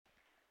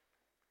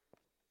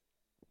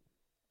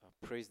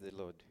Praise the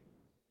Lord.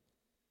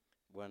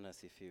 Bwana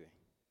asifiwe.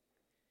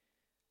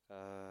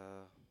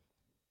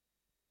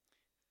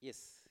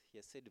 Yes, he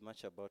has said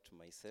much about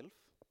myself.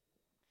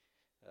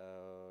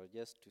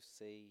 Just to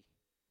say,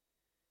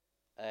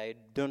 I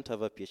don't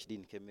have a PhD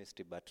in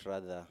chemistry, but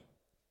rather,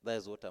 that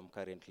is what I'm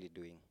currently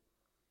doing.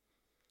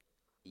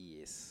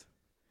 Yes.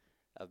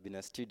 I've been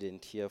a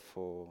student here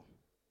from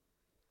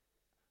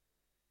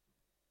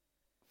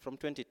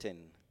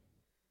 2010.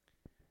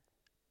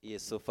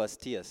 Yes, so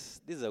first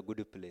years. This is a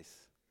good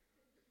place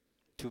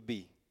to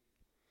be.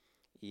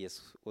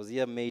 Yes, was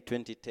here May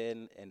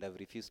 2010, and I've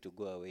refused to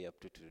go away up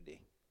to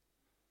today.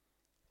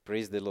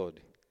 Praise the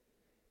Lord.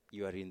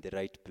 You are in the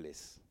right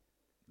place.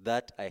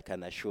 That I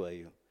can assure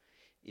you.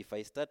 If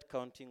I start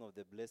counting of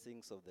the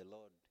blessings of the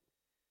Lord,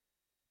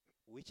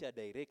 which are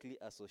directly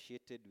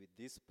associated with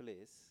this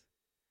place,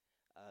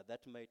 that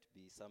might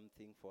be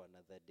something for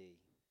another day,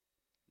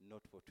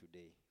 not for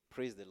today.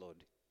 Praise the Lord.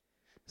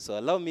 So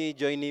allow me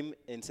join him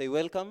and say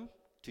welcome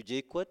to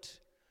JQuat.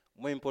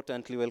 More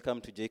importantly,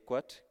 welcome to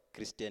JQuat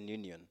Christian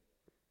Union.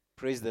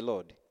 Praise the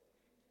Lord.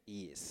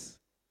 Yes.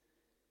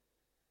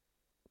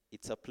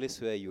 It's a place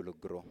where you'll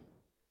grow.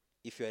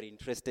 If you are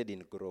interested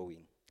in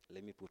growing,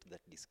 let me put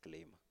that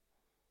disclaimer.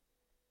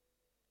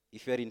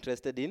 If you are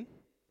interested in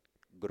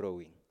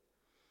growing.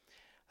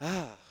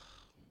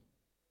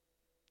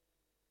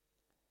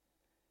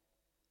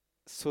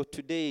 So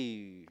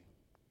today,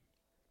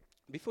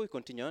 before we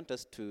continue, I want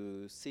us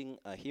to sing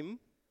a hymn.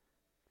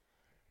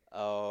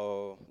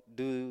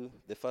 Do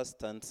the first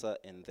stanza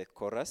and the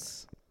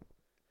chorus.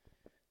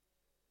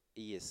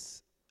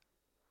 Yes.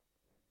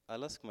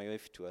 I'll ask my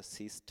wife to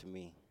assist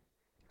me.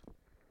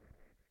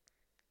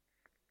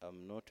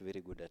 I'm not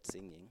very good at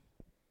singing.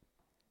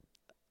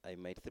 I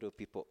might throw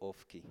people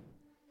off key.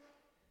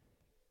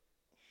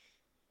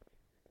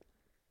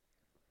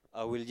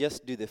 I will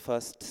just do the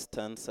first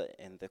stanza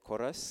and the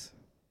chorus,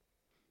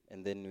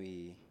 and then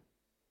we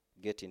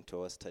get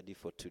into our study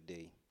for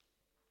today.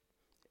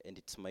 And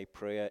it's my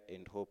prayer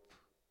and hope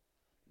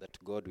that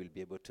God will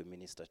be able to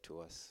minister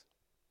to us.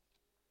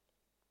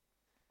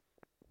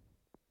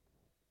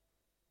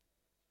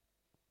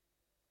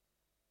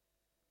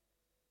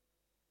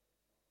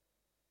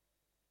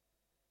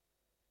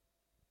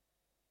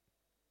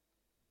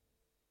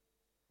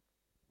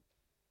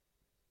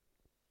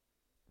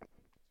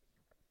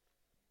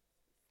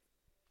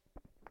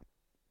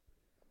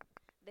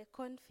 The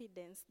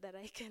confidence that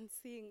I can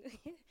sing.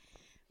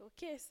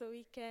 Okay, so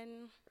we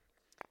can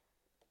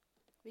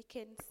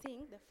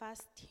sing the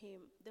first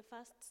hymn, the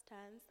first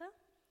stanza.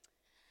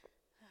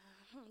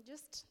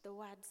 Just the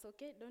words,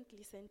 okay? Don't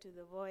listen to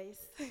the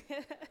voice.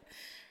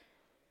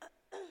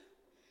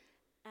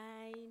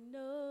 I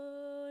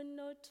know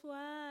not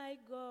why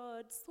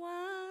God's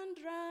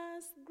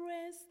wondrous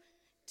grace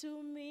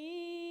to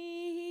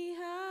me He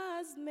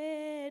has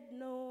made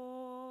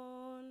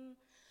known.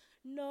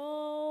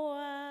 No,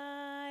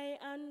 I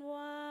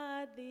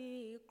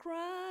unworthy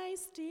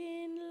Christ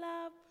in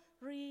love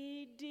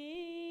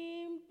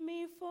redeemed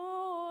me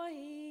for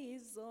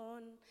His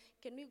own.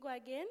 Can we go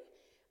again?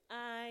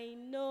 I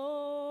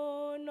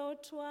know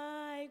not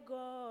why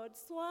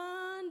God's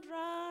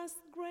wondrous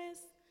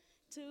grace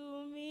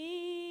to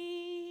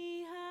me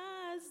He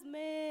has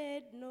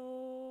made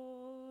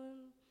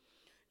known.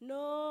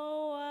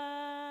 No,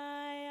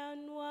 I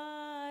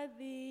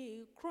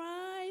unworthy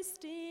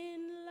Christ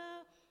in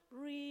love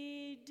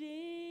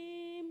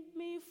redeemed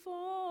me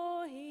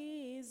for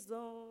His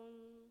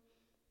own.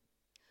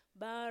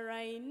 But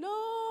I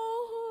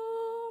know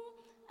whom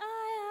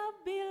I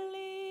have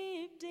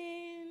believed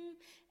in,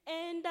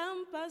 and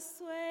am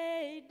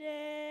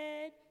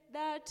persuaded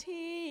that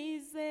He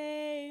is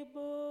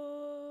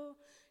able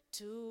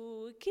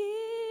to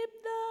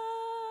keep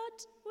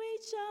that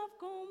which I've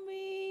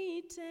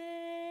committed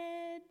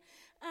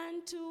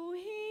unto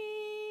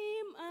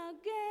Him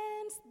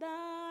against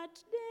that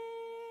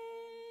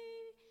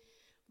day.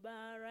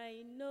 But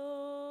I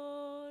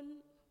know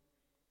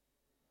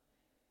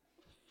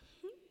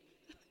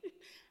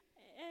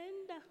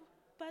and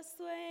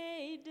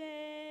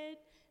persuaded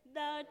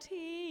that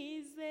He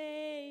is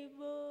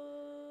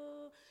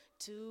able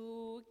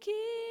to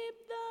keep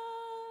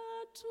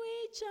that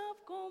which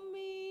I've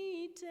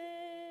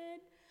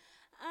committed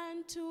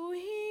unto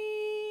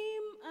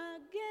Him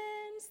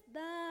against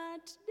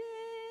that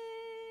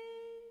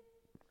day.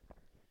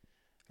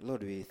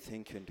 Lord, we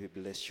thank you and we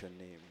bless your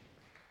name.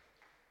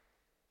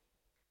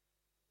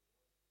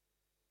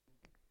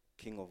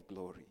 King of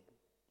glory.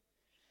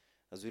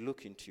 As we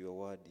look into your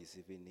word this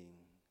evening,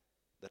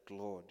 that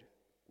Lord,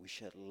 we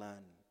shall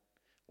learn,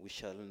 we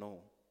shall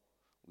know,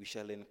 we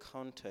shall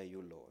encounter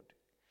you, Lord,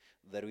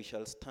 that we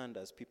shall stand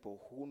as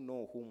people who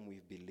know whom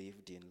we've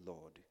believed in,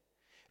 Lord.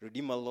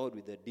 Redeemer, Lord,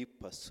 with a deep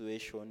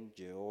persuasion,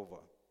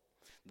 Jehovah,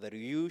 that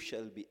you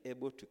shall be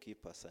able to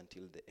keep us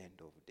until the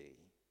end of day.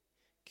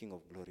 King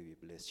of glory, we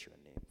bless your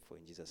name. For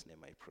in Jesus'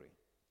 name I pray.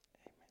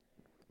 Amen.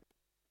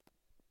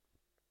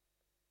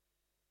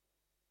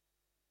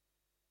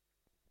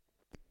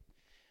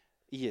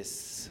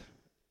 Yes,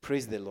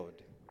 praise the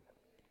Lord.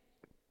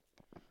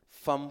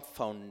 Firm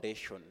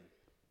foundation.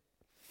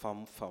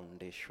 Firm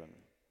foundation.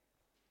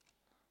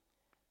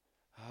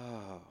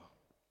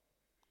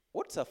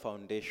 What's a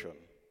foundation?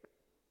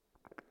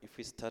 If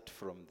we start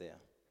from there.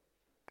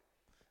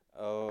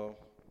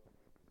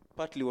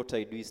 Partly what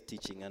I do is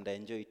teaching, and I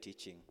enjoy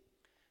teaching.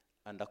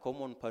 And a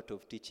common part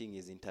of teaching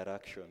is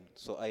interaction.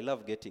 So I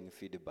love getting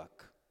feedback.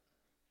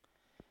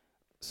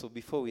 So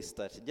before we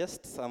start,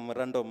 just some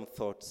random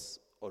thoughts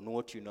on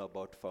what you know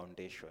about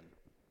foundation.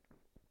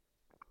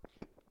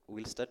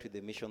 We'll start with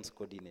the missions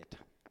coordinator.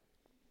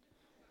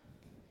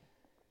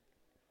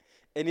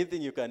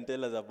 Anything you can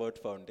tell us about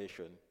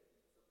foundation?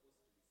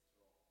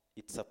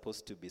 It's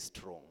supposed to be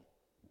strong.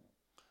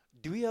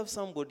 Do we have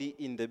somebody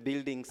in the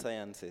building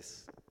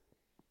sciences?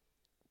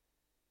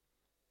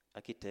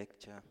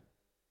 Architecture?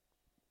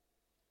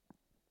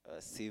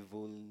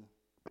 Civil?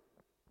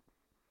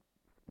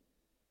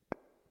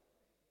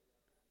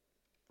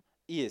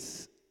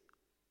 Yes.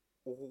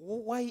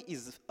 Why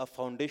is a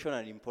foundation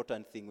an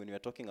important thing when we are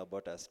talking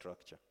about a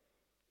structure?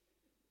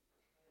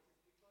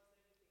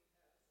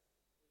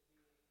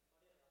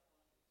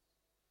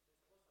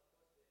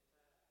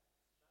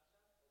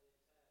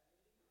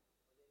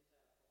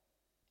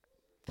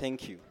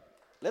 Thank you.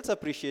 Let's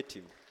appreciate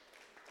him.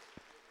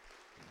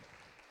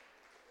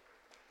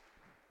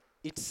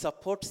 It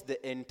supports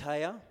the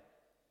entire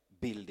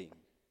building.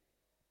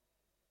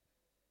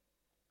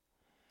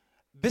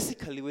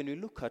 Basically, when we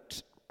look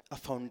at a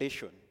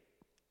foundation,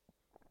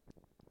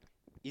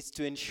 it's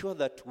to ensure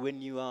that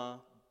when you are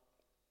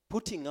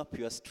putting up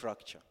your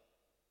structure,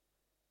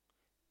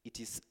 it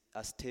is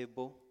a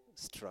stable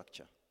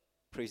structure.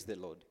 Praise the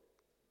Lord.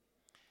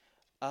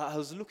 I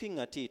was looking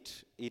at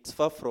it. It's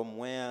far from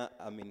where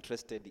I'm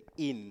interested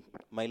in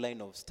my line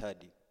of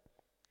study.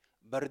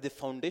 But the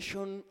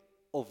foundation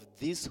of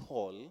this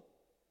hall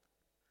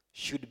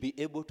should be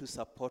able to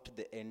support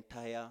the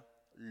entire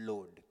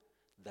load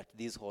that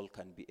this hall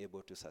can be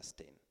able to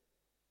sustain.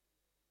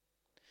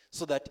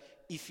 So that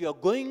if you're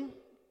going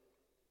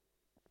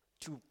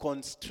to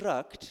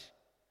construct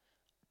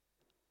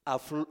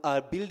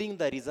a building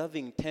that is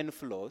having 10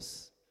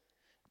 floors,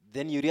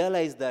 then you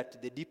realize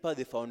that the deeper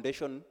the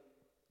foundation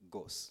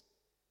goes.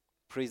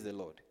 Praise the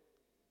Lord.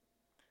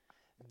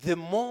 The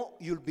more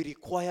you'll be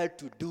required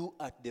to do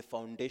at the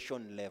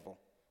foundation level.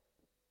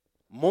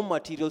 More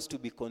materials to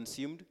be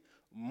consumed,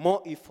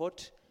 more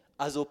effort,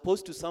 as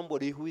opposed to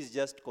somebody who is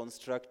just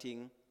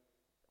constructing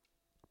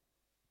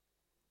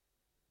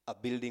a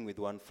building with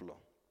one floor.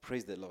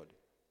 Praise the Lord.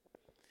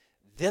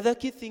 The other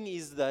key thing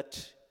is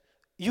that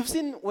you've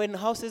seen when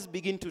houses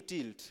begin to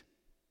tilt,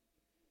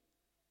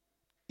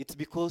 it's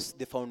because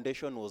the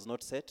foundation was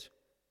not set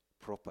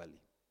properly.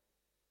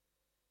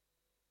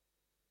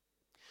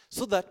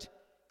 So that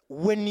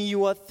when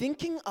you are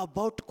thinking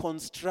about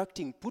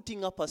constructing,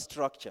 putting up a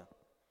structure,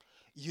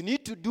 you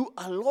need to do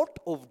a lot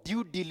of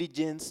due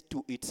diligence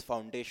to its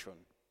foundation.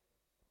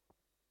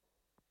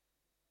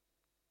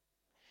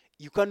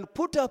 You can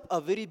put up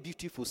a very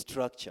beautiful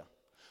structure,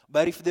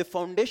 but if the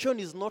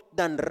foundation is not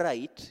done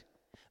right,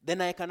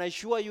 then I can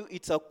assure you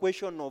it's a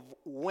question of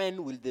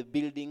when will the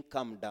building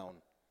come down.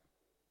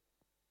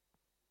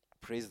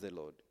 Praise the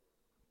Lord.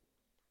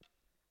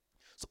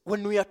 So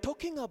when we are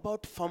talking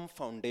about firm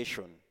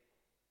foundation,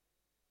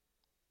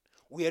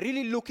 we are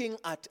really looking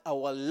at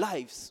our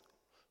lives,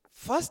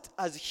 first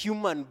as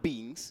human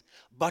beings,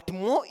 but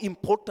more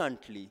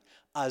importantly,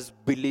 as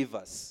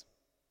believers.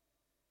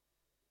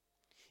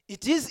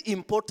 It is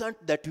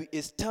important that we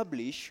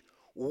establish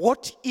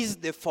what is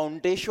the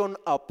foundation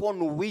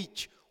upon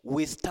which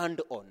we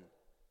stand on.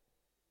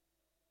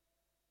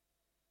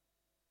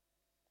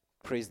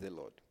 Praise the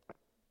Lord.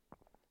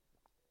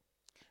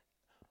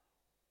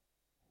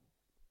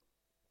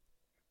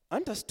 I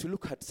want us to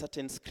look at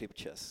certain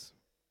scriptures,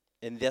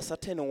 and there are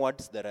certain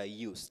words that are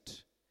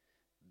used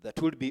that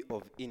would be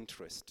of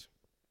interest.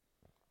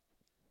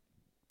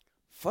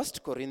 1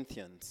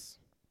 Corinthians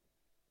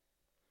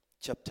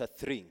chapter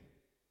 3.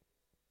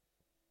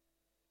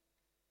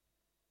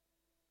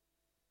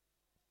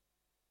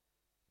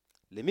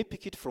 Let me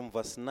pick it from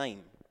verse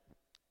 9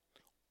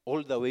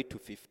 all the way to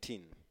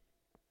 15.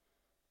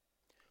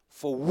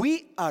 For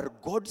we are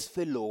God's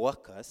fellow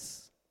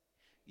workers,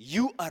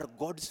 you are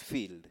God's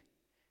field,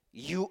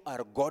 you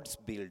are God's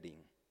building.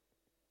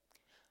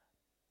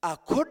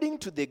 According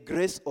to the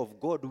grace of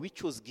God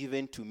which was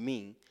given to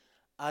me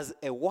as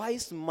a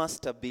wise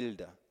master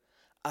builder,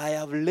 I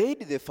have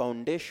laid the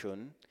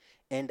foundation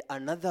and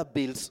another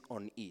builds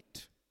on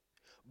it.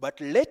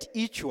 But let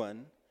each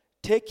one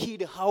take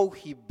heed how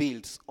he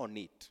builds on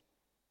it.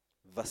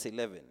 Verse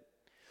 11.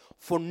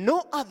 For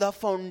no other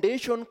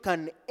foundation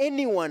can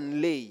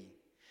anyone lay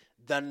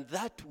than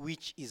that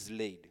which is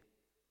laid,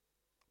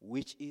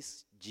 which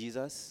is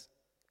Jesus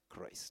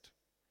Christ.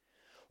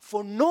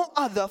 For no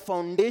other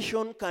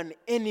foundation can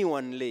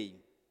anyone lay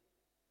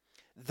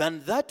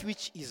than that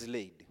which is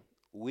laid,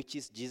 which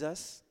is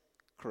Jesus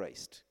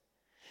Christ.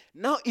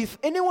 Now, if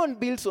anyone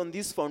builds on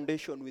this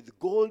foundation with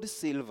gold,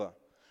 silver,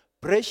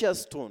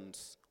 precious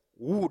stones,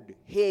 wood,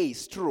 hay,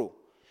 straw,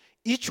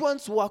 each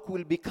one's work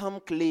will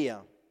become clear,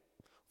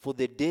 For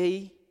the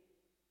day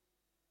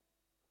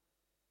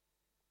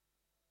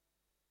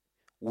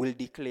will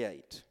declare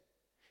it,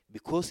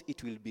 because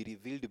it will be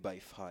revealed by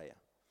fire.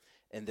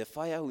 And the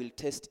fire will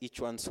test each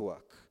one's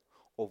work,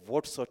 of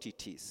what sort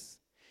it is.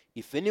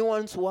 If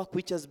anyone's work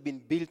which has been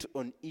built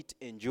on it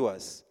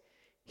endures,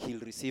 he'll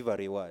receive a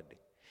reward.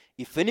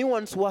 If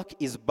anyone's work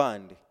is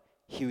burned,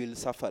 he will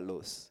suffer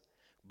loss,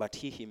 but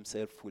he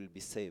himself will be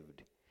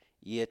saved,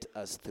 yet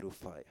as through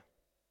fire.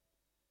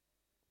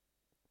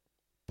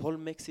 Paul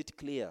makes it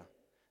clear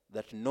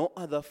that no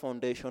other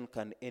foundation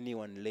can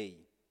anyone lay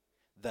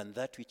than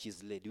that which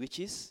is laid, which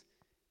is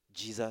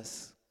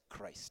Jesus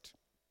Christ.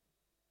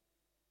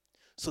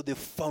 So the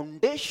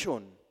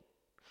foundation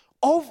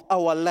of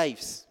our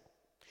lives,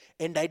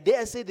 and I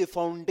dare say the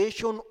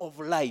foundation of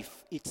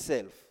life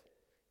itself,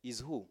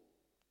 is who?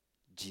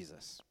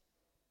 Jesus.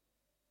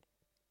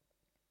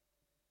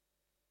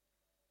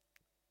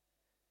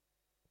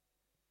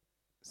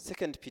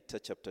 First Peter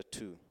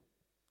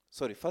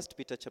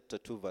chapter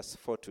 2, verse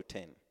 4 to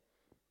 10.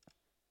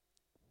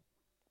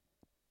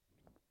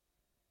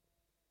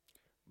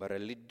 But I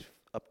read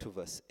up to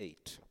verse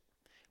 8.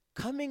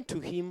 Coming to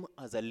him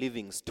as a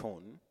living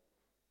stone,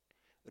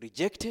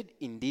 rejected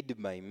indeed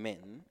by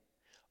men,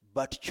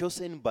 but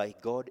chosen by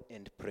God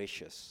and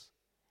precious.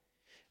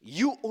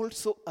 You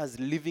also as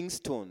living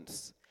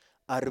stones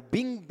are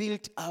being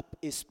built up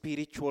a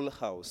spiritual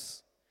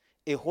house,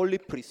 a holy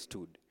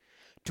priesthood,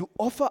 to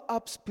offer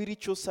up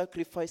spiritual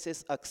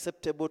sacrifices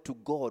acceptable to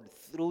God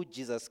through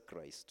Jesus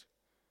Christ.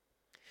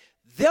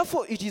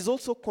 Therefore it is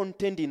also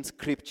contained in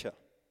Scripture,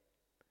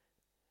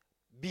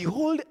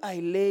 behold, I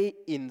lay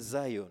in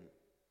Zion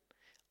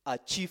a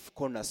chief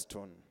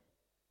cornerstone,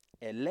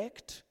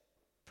 elect,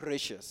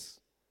 precious.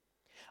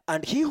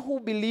 And he who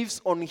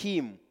believes on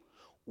him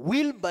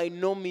will by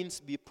no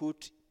means be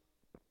put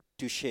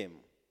to shame.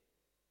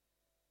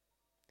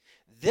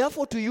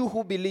 Therefore to you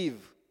who believe,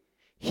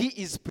 he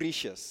is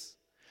precious.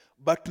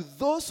 But to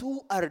those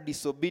who are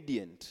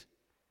disobedient,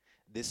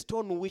 the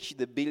stone which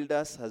the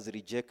builders has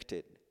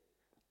rejected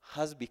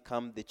has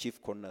become the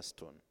chief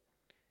cornerstone,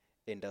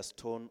 and a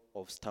stone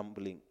of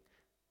stumbling,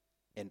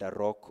 and a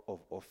rock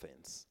of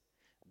offense.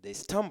 They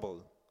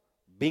stumble,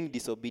 being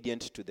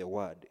disobedient to the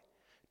word,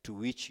 to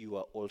which you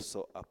are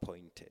also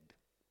appointed.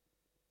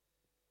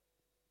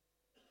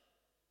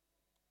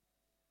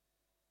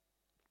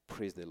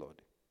 Praise the Lord.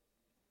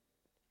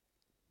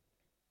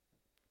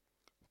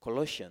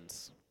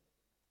 Colossians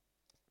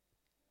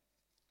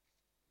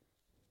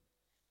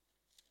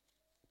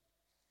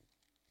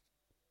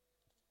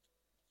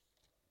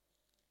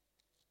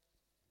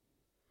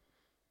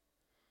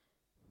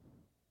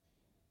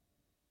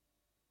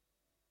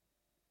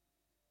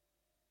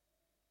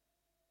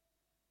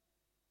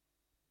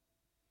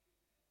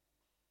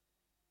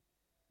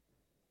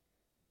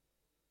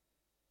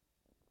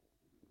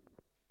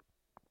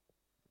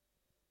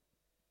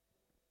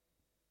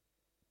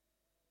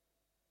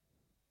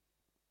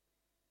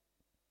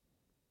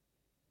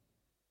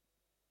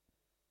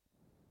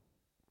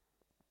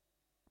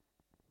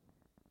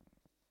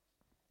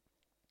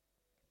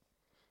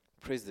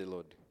Praise the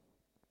Lord.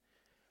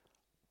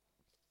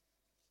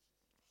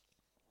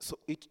 So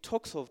it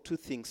talks of two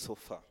things so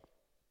far.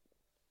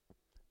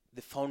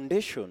 The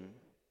foundation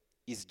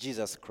is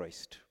Jesus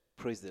Christ.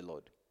 Praise the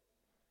Lord.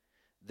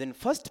 Then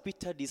First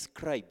Peter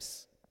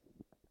describes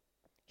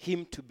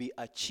him to be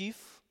a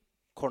chief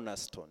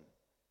cornerstone.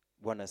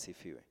 Bwana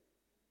asifiwe.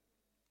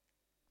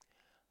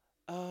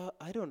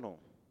 I don't know.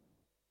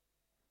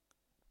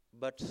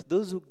 But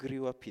those who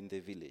grew up in the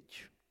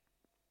village,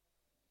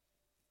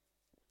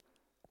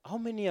 how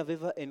many have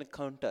ever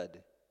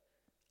encountered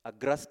a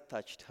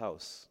grass-thatched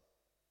house?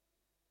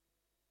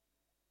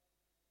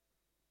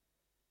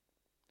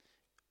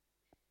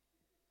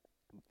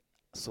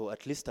 So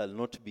at least I'll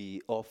not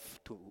be off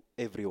to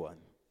everyone.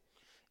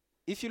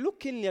 If you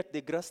look keenly at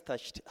the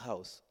grass-thatched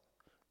house,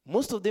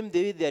 most of them,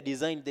 the way they are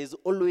designed, there's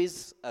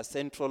always a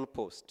central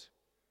post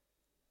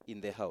in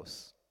the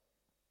house.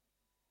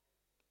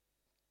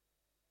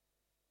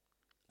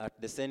 At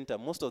the center,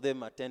 most of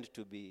them tend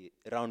to be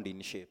round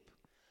in shape.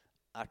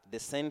 At the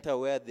center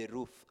where the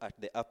roof, at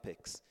the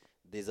apex,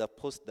 there's a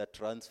post that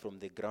runs from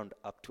the ground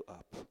up to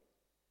up.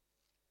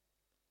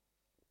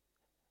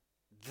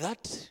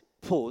 That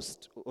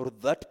post or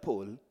that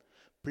pole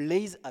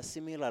plays a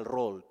similar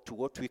role to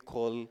what we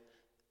call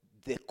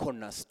the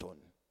cornerstone.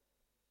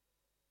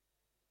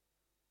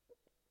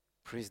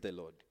 Praise the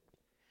Lord.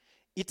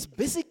 It's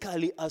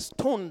basically a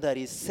stone that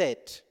is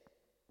set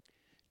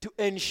to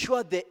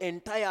ensure the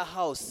entire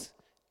house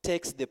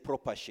takes the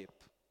proper shape.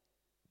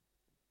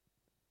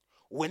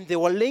 When they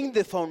were laying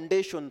the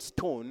foundation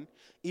stone,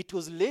 it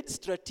was laid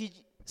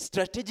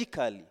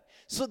strategically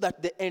so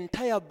that the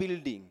entire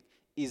building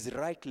is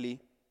rightly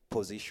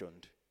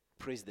positioned.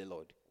 Praise the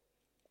Lord.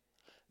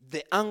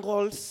 The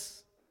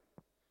angles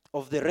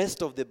of the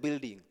rest of the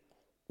building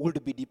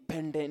would be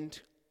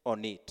dependent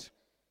on it.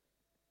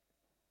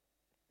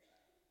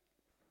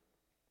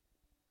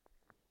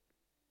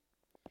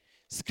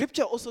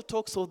 Scripture also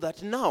talks of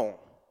that now.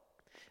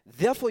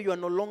 Therefore you are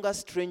no longer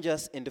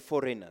strangers and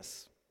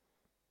foreigners,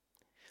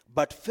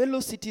 but fellow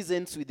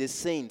citizens with the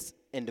saints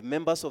and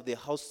members of the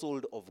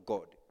household of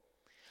God,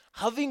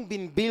 having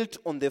been built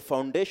on the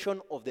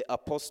foundation of the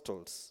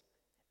apostles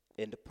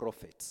and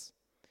prophets,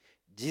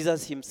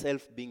 Jesus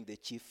himself being the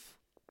chief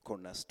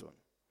cornerstone,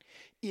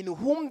 in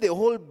whom the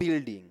whole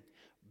building,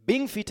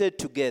 being fitted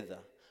together,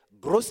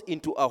 grows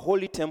into a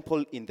holy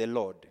temple in the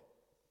Lord,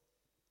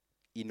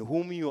 in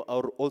whom you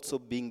are also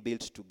being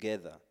built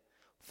together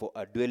for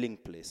a dwelling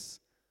place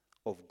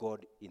of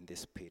God in the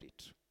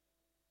Spirit.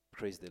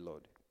 Praise the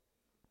Lord.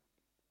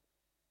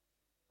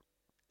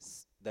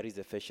 That is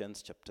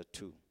Ephesians chapter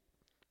 2,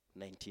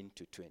 19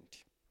 to 20.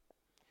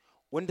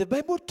 When the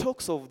Bible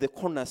talks of the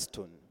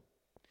cornerstone,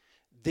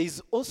 there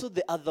is also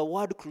the other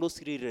word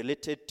closely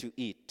related to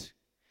it,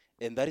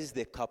 and that is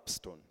the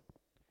capstone.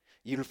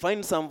 You'll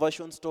find some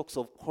versions talks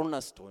of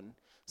cornerstone,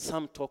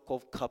 some talk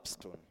of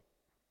capstone.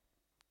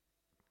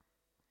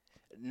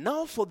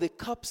 Now for the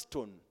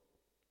capstone,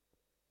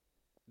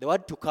 the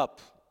word to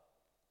cap.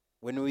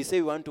 When we say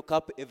we want to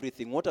cap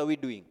everything, what are we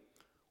doing?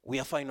 We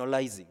are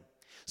finalizing.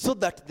 So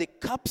that the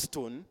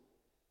capstone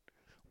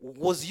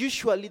was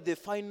usually the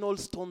final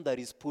stone that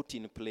is put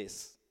in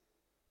place.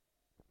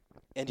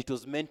 And it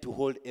was meant to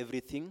hold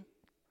everything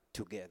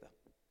together.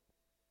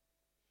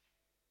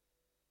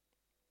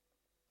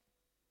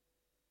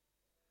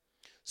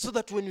 So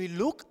that when we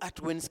look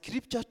at when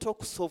scripture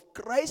talks of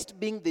Christ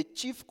being the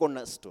chief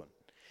cornerstone,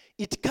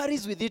 it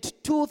carries with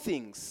it two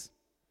things.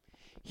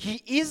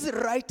 He is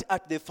right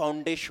at the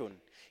foundation.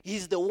 He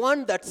is the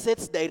one that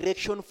sets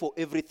direction for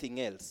everything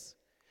else.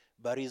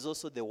 But he is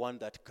also the one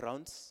that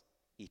crowns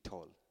it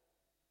all.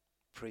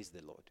 Praise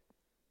the Lord.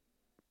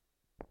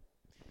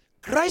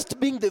 Christ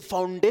being the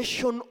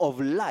foundation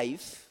of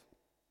life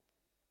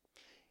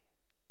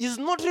is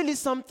not really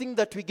something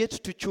that we get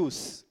to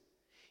choose.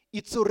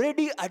 It's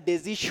already a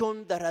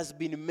decision that has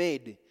been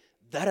made,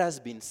 that has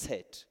been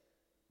set.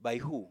 By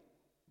who?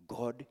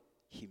 God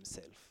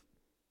himself.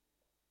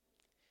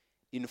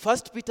 In 1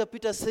 Peter,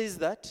 Peter says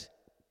that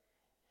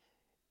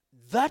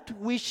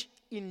which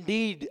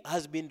indeed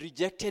has been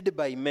rejected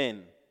by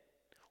men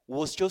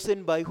was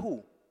chosen by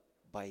who?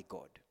 By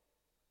God.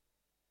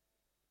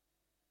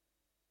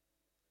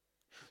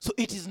 So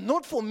it is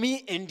not for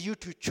me and you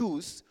to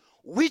choose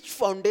which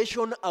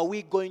foundation are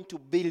we going to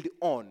build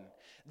on.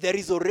 There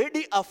is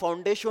already a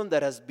foundation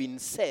that has been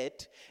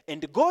set,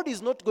 and God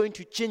is not going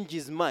to change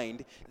his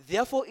mind.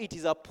 Therefore, it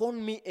is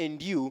upon me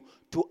and you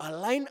to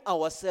align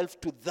ourselves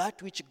to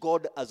that which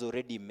God has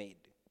already made.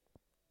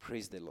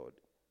 Praise the Lord.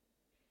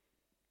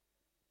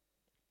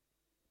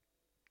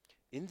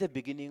 In the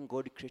beginning,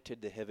 God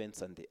created the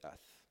heavens and the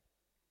earth.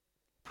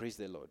 Praise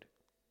the Lord.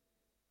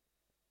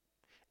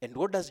 And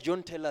what does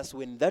John tell us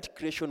when that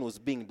creation was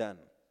being done?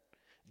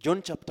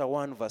 John chapter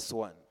 1, verse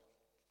 1.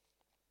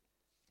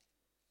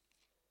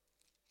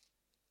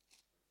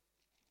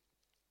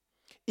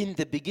 In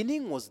the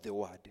beginning was the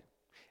Word,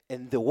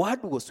 and the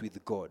Word was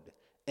with God,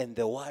 and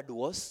the Word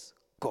was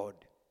God.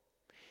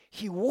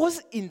 He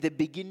was in the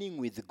beginning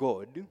with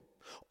God.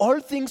 All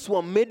things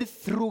were made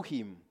through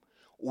him.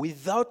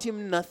 Without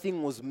him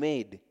nothing was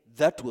made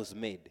that was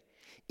made.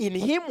 In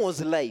him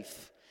was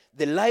life.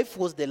 The life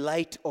was the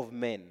light of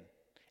men.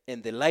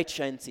 And the light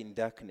shines in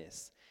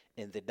darkness,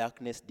 and the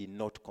darkness did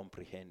not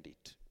comprehend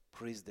it.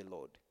 Praise the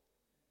Lord.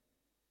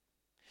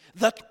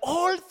 That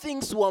all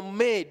things were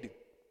made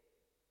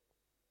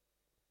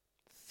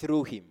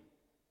through him.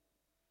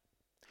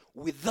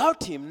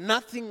 Without him,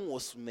 nothing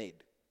was made.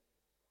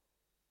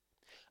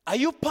 Are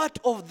you part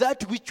of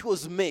that which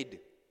was made?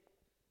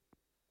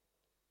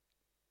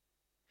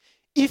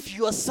 If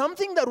you are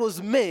something that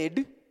was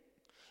made,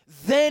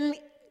 then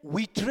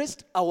we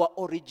traced our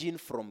origin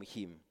from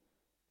him.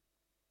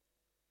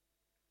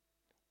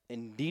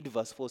 Indeed,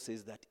 verse 4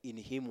 says that in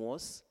him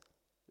was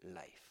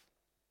life.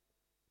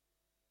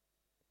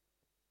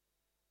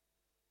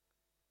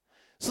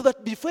 So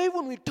that before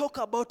even we talk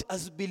about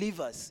as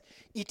believers,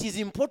 it is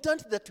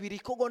important that we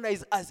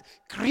recognize as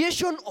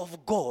creation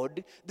of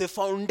God, the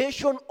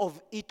foundation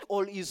of it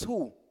all is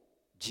who?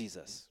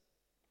 Jesus.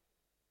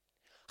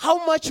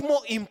 How much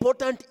more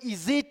important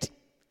is it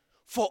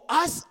for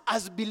us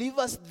as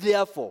believers,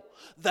 therefore,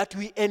 that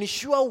we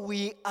ensure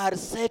we are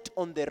set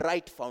on the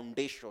right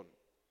foundation?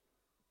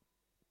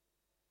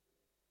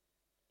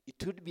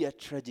 It would be a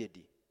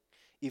tragedy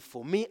if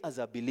for me as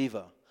a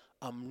believer,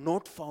 I'm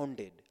not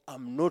founded,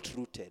 I'm not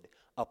rooted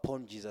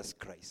upon Jesus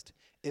Christ.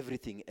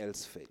 Everything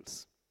else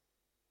fails.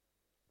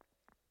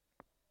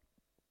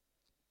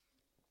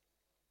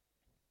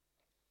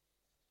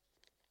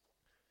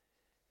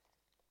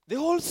 The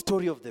whole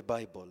story of the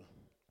Bible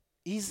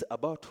is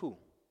about who?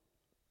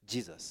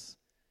 Jesus.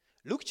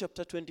 Luke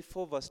chapter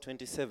 24, verse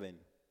 27.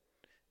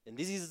 And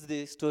this is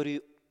the story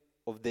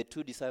of the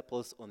two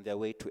disciples on their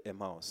way to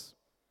Emmaus.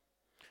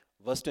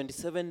 Verse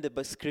 27,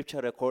 the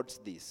scripture records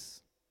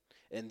this.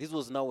 And this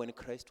was now when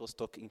Christ was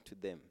talking to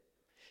them.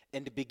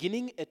 And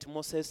beginning at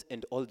Moses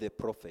and all the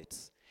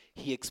prophets,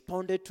 he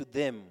expounded to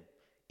them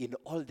in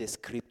all the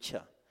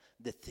scripture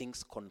the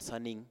things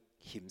concerning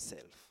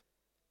himself.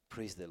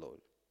 Praise the Lord.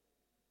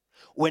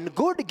 When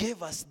God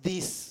gave us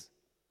this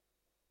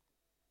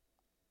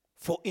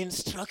for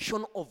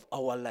instruction of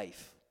our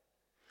life,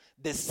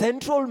 the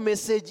central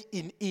message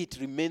in it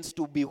remains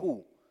to be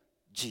who?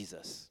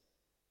 Jesus.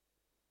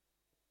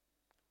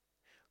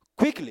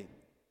 Quickly,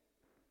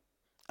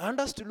 I want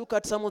us to look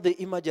at some of the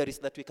imageries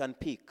that we can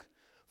pick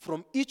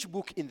from each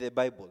book in the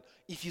Bible.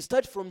 If you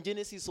start from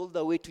Genesis all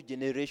the way to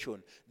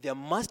generation, there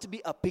must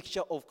be a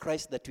picture of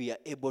Christ that we are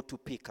able to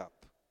pick up.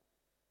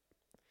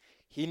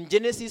 In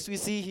Genesis, we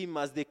see him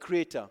as the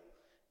creator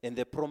and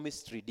the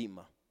promised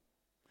redeemer.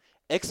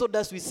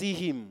 Exodus, we see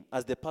him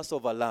as the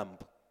Passover lamb.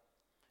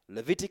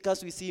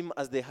 Leviticus, we see him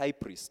as the high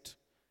priest.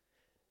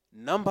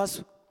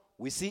 Numbers,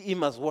 we see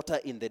him as water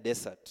in the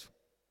desert.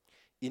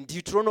 In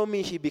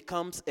Deuteronomy, he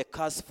becomes a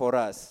curse for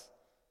us.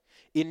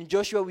 In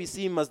Joshua, we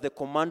see him as the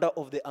commander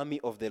of the army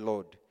of the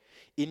Lord.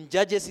 In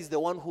Judges, he's the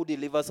one who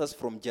delivers us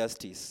from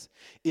justice.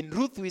 In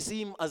Ruth, we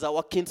see him as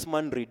our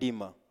kinsman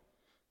redeemer.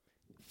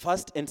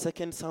 1st and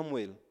 2nd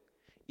Samuel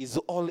is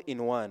all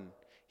in one.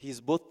 He's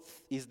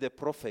the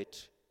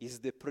prophet, he's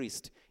the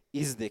priest,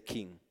 he's the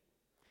king.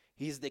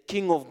 He's the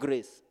king of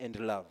grace and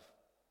love.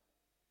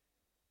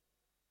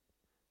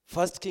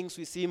 1st Kings,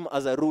 we see him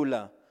as a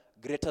ruler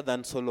greater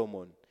than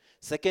Solomon.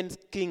 2nd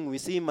King, we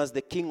see him as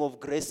the king of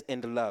grace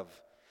and love.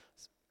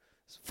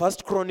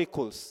 1st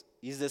Chronicles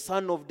is the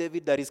son of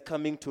David that is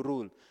coming to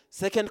rule.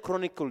 2nd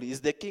Chronicle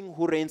is the king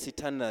who reigns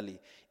eternally.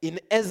 In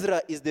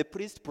Ezra is the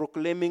priest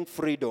proclaiming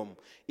freedom.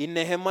 In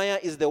Nehemiah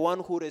is the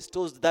one who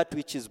restores that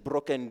which is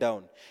broken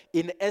down.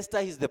 In Esther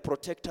is the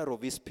protector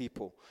of his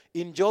people.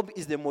 In Job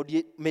is the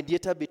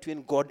mediator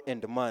between God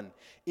and man.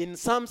 In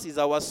Psalms is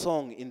our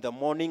song in the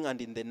morning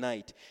and in the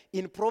night.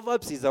 In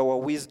Proverbs is our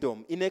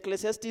wisdom. In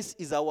Ecclesiastes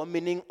is our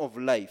meaning of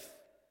life.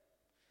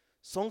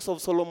 Songs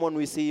of Solomon,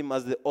 we see him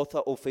as the author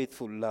of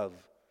faithful love.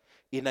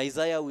 In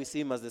Isaiah, we see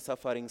him as the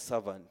suffering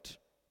servant.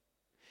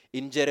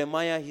 In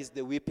Jeremiah, he's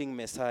the weeping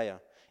Messiah.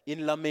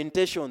 In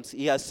Lamentations,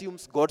 he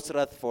assumes God's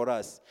wrath for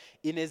us.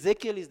 In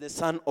Ezekiel, he's the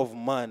son of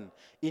man.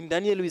 In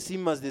Daniel, we see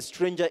him as the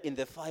stranger in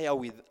the fire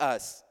with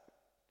us.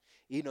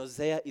 In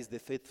Hosea, is the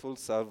faithful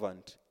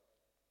servant.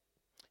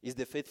 He's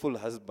the faithful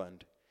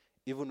husband,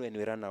 even when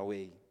we run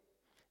away.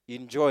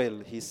 In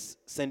Joel, he's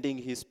sending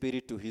his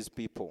spirit to his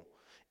people.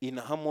 In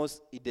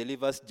Amos, he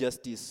delivers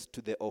justice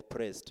to the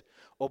oppressed.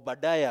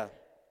 Obadiah,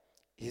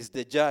 he's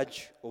the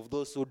judge of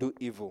those who do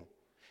evil.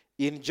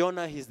 In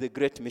Jonah, he's the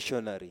great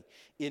missionary.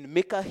 In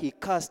Micah, he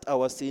cast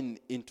our sin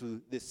into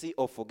the sea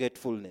of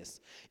forgetfulness.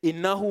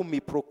 In Nahum,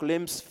 he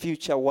proclaims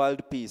future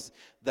world peace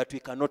that we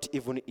cannot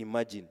even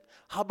imagine.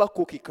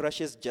 Habakkuk, he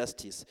crushes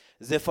justice.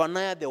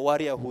 Zephaniah, the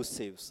warrior who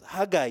saves.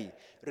 Haggai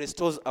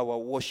restores our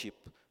worship.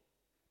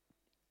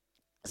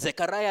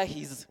 Zechariah,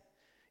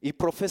 he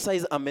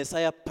prophesies a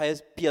Messiah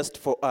pierced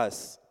for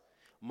us.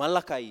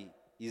 Malachi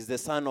is the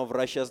son of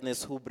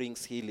righteousness who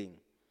brings healing.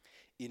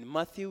 In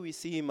Matthew, we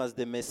see him as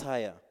the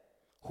Messiah,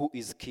 who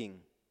is king.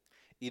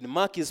 In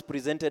Mark, is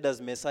presented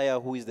as Messiah,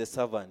 who is the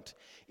servant.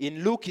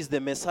 In Luke, is the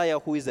Messiah,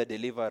 who is a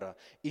deliverer.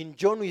 In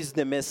John, is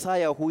the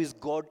Messiah, who is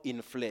God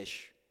in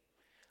flesh.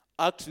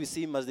 Acts, we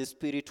see him as the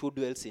Spirit who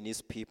dwells in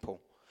his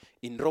people.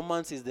 In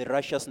Romans, is the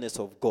righteousness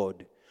of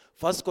God.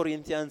 1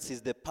 Corinthians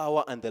is the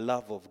power and the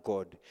love of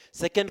God.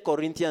 2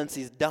 Corinthians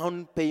is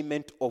down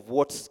payment of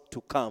what's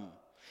to come.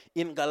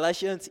 In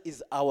Galatians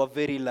is our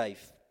very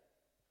life.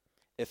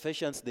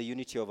 Ephesians, the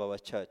unity of our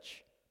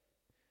church.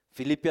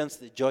 Philippians,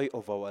 the joy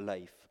of our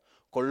life.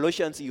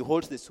 Colossians, he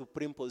holds the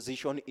supreme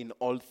position in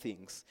all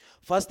things.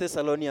 1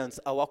 Thessalonians,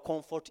 our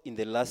comfort in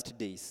the last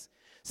days.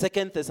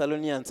 2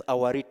 Thessalonians,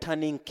 our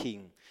returning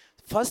king.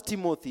 1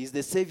 Timothy is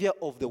the savior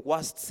of the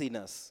worst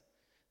sinners.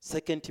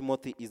 2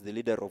 Timothy is the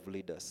leader of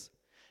leaders.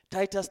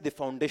 Titus, the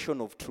foundation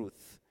of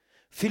truth.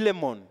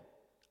 Philemon,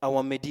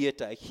 our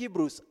mediator.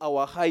 Hebrews,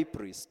 our high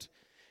priest.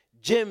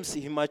 James,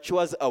 he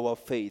matures our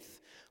faith.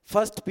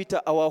 1 Peter,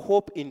 our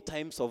hope in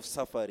times of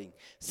suffering.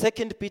 2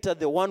 Peter,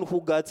 the one who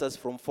guards us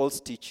from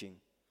false teaching.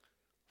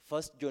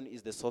 1 John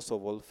is the source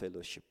of all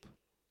fellowship.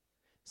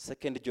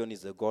 2 John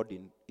is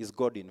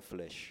God in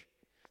flesh.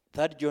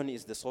 3 John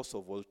is the source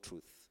of all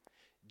truth.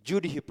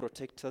 Jude, he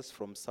protects us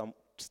from some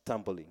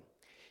stumbling.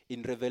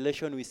 In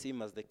Revelation, we see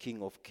him as the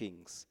King of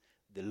Kings,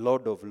 the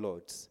Lord of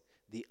Lords,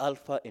 the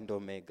Alpha and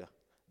Omega,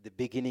 the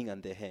beginning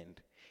and the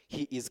end.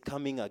 He is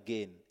coming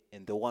again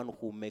and the one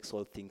who makes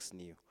all things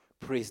new.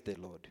 Praise the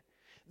Lord.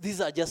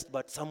 These are just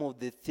but some of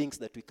the things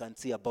that we can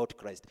see about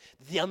Christ.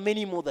 There are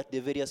many more that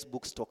the various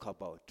books talk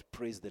about.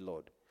 Praise the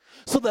Lord.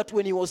 So that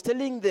when he was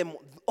telling them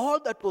all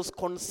that was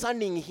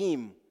concerning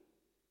him,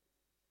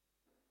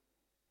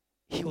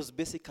 he was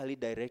basically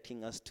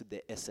directing us to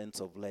the essence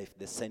of life,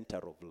 the center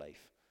of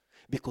life.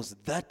 Because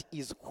that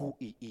is who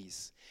he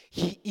is.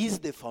 He is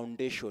the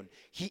foundation.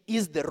 He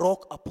is the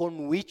rock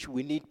upon which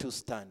we need to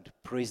stand.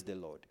 Praise the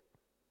Lord.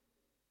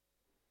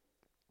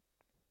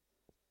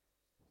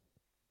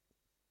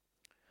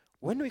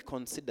 When we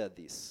consider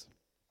this,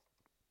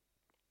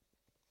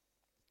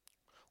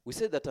 we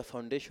say that a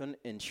foundation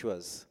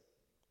ensures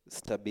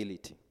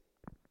stability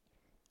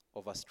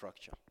of a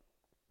structure.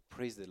 Praise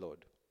Praise the Lord.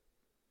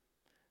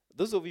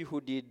 Those of you who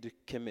did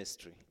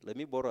chemistry, let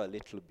me borrow a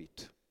little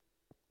bit.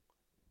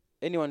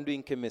 Anyone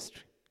doing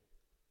chemistry?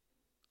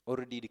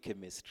 Or did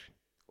chemistry?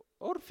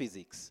 Or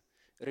physics?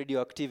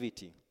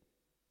 Radioactivity?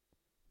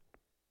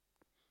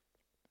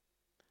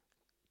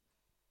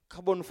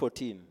 Carbon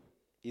 14,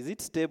 is it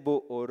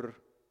stable or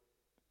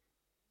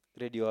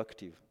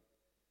radioactive?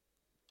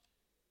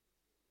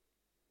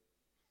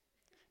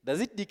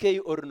 Does it decay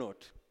or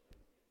not?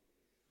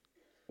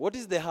 What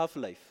is the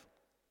half-life?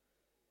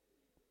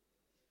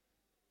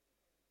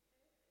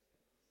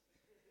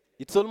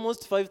 It's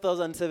almost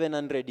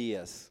 5,700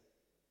 years.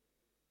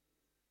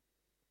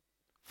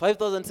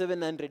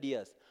 5,700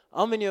 years.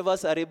 How many of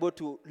us are able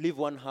to live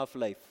one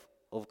half-life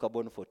of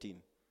carbon 14?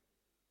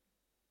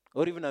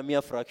 Or even a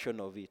mere fraction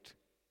of it?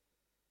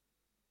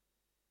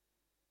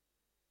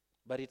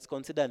 But it's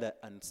considered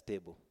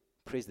unstable.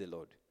 Praise the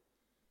Lord.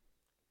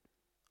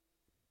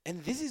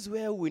 And this is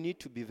where we need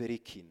to be very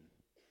keen.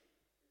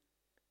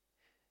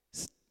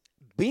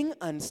 Being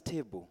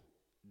unstable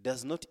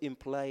does not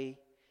imply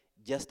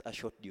just a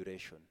short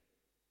duration.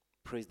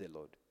 Praise the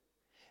Lord.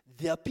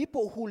 There are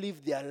people who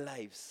live their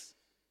lives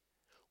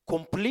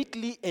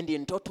completely and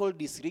in total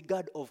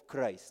disregard of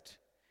Christ,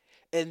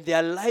 and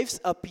their lives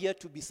appear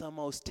to be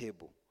somehow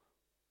stable.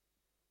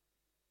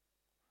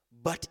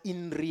 But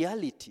in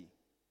reality,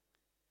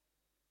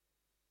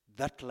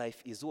 that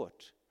life is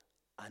what?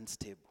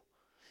 Unstable.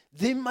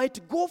 They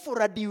might go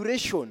for a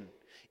duration.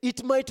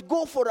 It might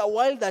go for a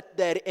while that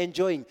they're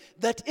enjoying,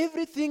 that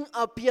everything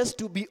appears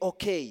to be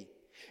okay.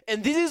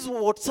 And this is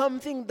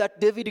something that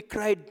David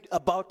cried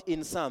about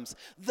in Psalms,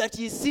 that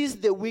he sees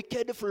the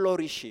wicked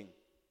flourishing.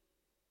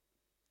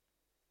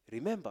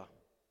 Remember,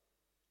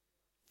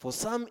 for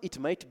some it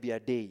might be a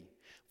day,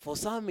 for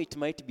some it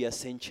might be a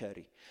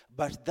century,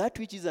 but that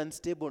which is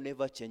unstable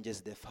never changes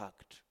the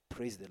fact.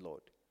 Praise the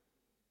Lord.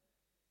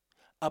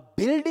 A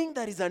building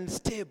that is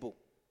unstable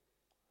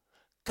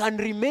can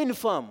remain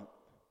firm.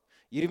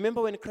 You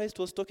remember when Christ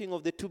was talking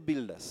of the two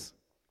builders,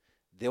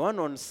 the one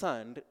on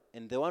sand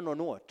and the one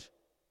on what?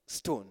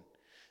 Stone.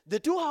 The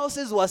two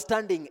houses were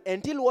standing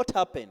until what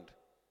happened?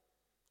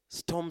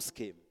 Storms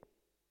came.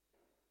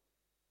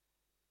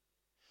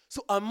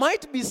 So I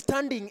might be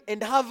standing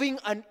and having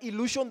an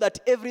illusion that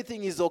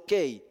everything is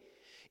okay.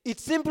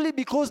 It's simply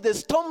because the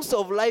storms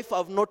of life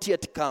have not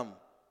yet come.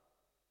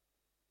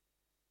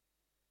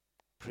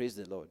 Praise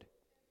the Lord.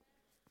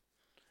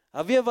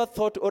 Have you ever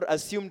thought or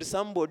assumed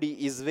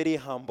somebody is very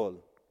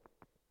humble?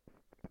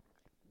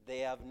 They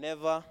have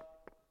never,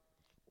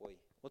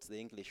 what's the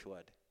English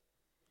word?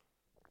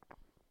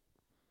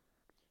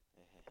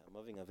 I'm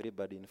having a very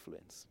bad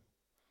influence.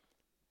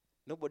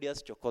 Nobody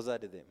has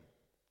chokozed them.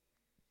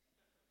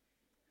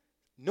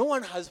 No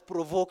one has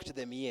provoked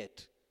them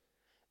yet.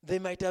 They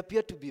might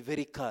appear to be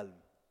very calm.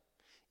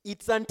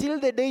 It's until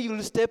the day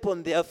you'll step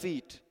on their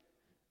feet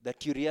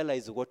that you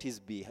realize what is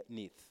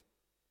beneath.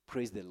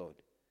 Praise the Lord.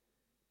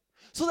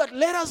 So that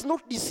let us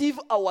not deceive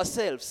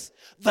ourselves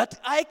that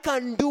I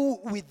can do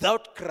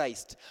without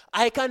Christ.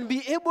 I can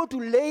be able to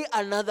lay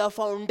another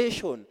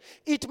foundation.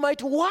 It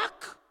might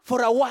work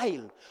for a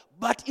while,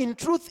 but in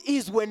truth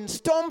is when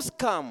storms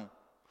come,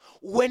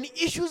 when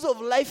issues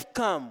of life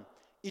come,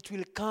 it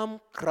will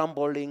come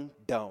crumbling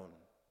down.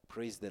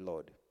 Praise the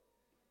Lord.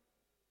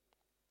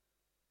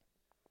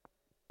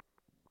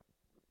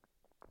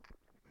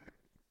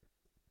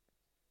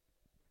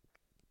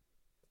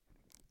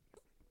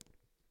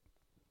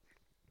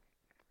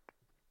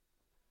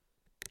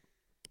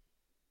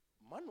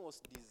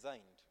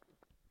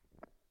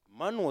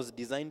 Man was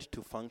designed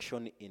to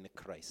function in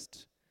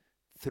Christ,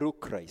 through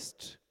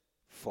Christ,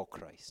 for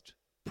Christ.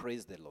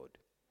 Praise the Lord.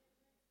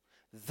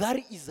 That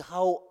is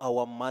how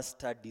our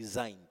Master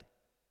designed.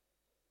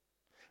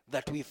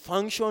 That we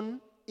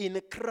function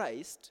in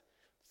Christ,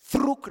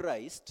 through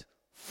Christ,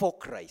 for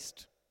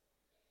Christ.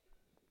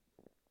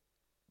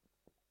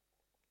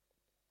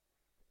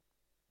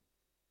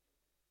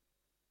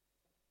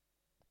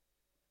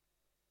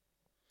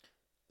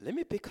 Let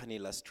me pick an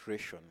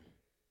illustration.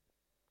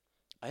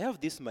 I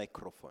have this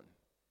microphone.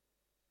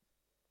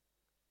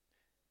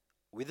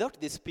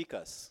 Without the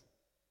speakers,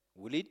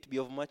 will it be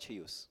of much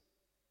use?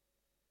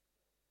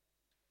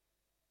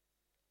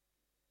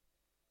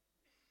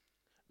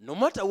 No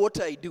matter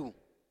what I do,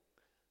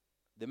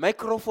 the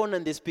microphone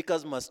and the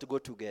speakers must go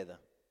together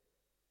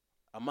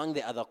among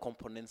the other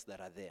components that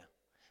are there.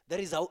 That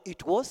is how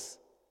it was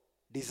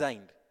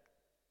designed.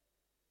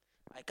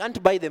 I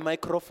can't buy the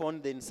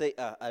microphone, then say,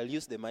 I'll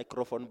use the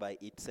microphone by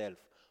itself,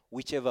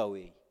 whichever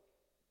way.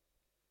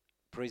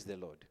 Praise the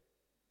Lord.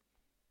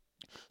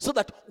 So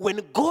that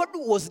when God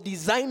was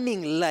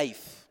designing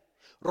life,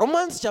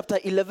 Romans chapter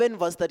 11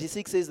 verse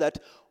 36 says that,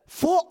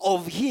 for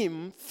of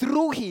him,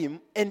 through him,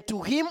 and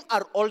to him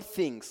are all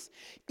things,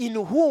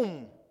 to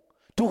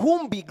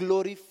whom be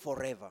glory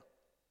forever.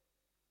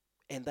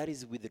 And that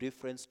is with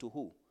reference to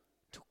who?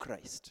 To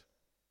Christ.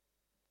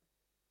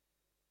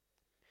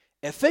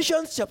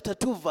 Ephesians chapter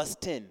 2 verse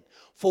 10.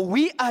 For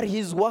we are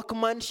his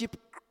workmanship,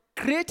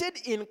 created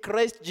in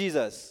Christ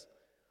Jesus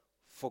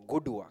for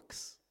good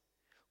works,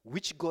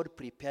 which God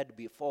prepared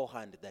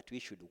beforehand that we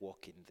should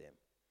walk in them.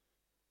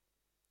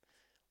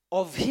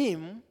 Of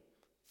him,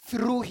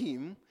 through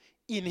him,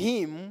 in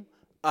him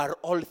are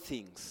all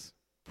things.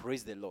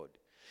 Praise the Lord.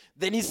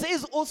 Then he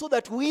says also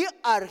that we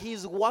are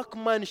his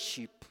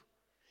workmanship,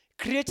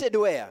 created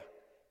where?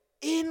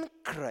 In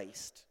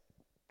Christ.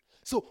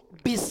 So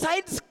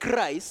besides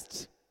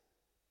Christ,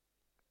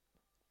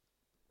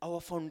 our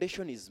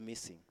foundation is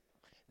missing.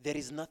 There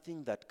is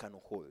nothing that can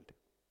hold.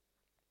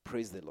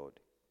 Praise the Lord.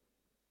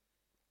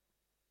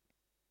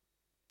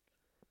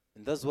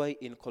 And that's why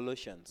in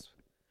Colossians,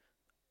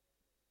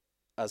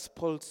 as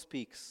Paul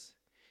speaks,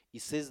 he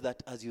says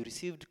that as you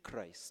received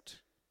Christ,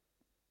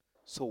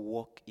 so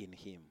walk in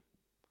him,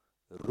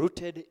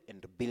 rooted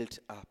and built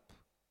up.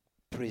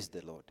 Praise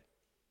the Lord.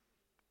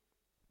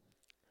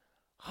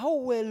 How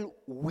well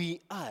we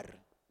are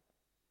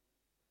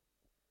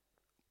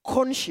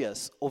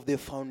conscious of the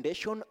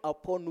foundation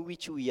upon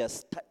which we are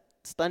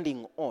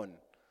standing on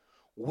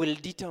will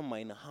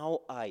determine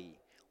how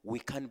we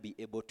can be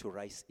able to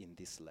rise in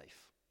this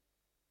life.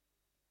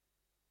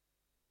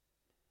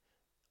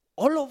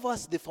 All of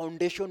us, the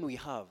foundation we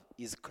have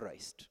is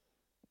Christ.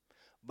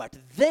 But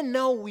then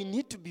now we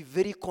need to be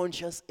very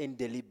conscious and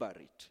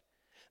deliberate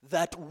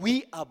that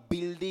we are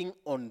building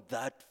on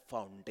that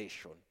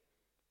foundation.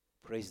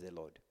 Praise the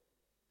Lord.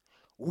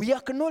 We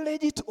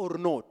acknowledge it or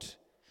not,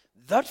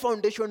 that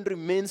foundation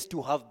remains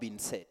to have been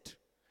set.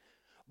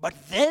 But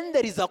then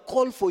there is a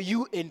call for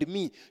you and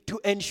me to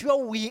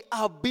ensure we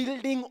are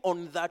building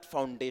on that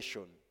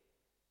foundation.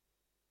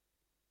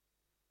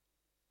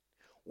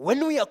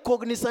 When we are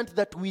cognizant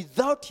that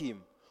without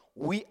him,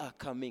 we are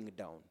coming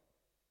down.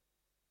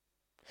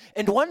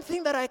 And one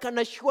thing that I can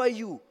assure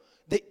you,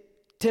 the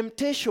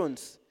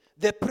temptations,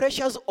 the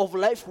pressures of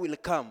life will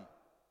come.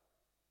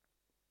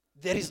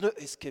 There is no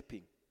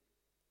escaping.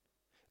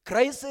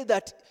 Christ said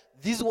that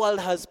this world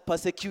has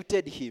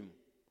persecuted him.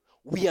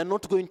 We are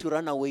not going to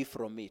run away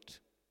from it.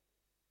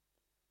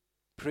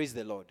 Praise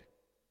the Lord.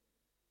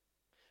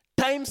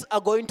 Times are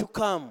going to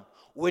come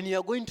when you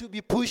are going to be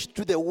pushed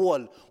to the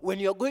wall, when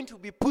you are going to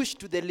be pushed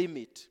to the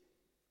limit.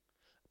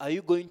 Are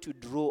you going to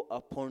draw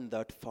upon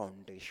that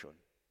foundation?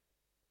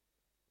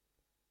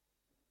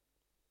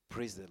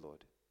 Praise the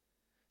Lord.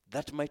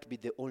 That might be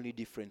the only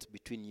difference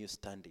between you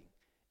standing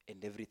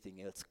and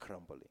everything else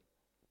crumbling.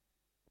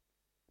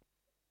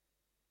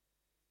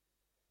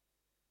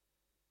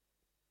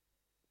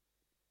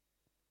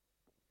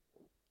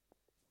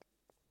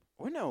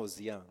 When I was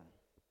young,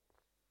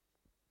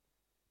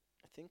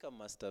 I think I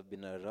must have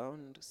been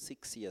around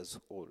 6 years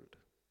old.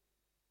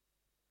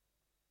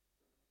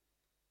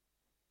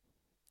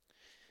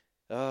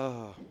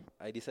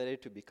 I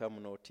decided to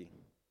become naughty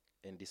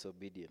and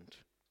disobedient.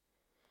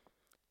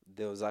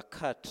 There was a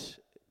cat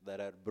that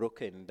had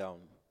broken down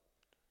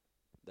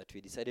that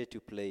we decided to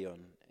play on,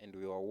 and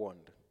we were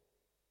warned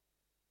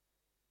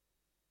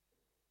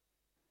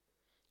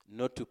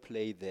not to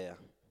play there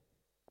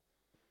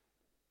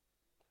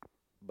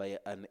by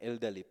an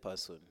elderly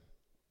person.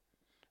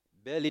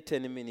 Barely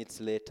 10 minutes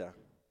later,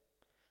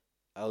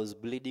 I was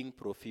bleeding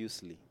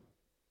profusely.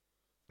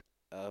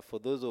 For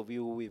those of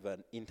you who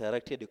have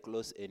interacted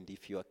close and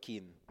if you are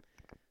keen,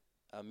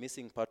 I'm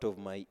missing part of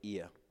my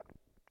ear.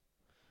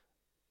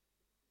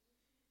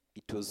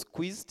 It was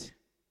squeezed.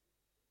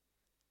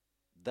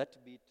 That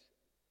bit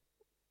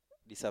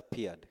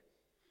disappeared.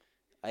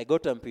 I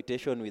got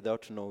amputation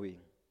without knowing.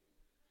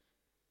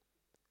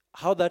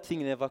 How that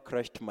thing never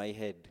crushed my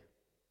head,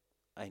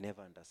 I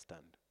never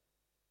understand.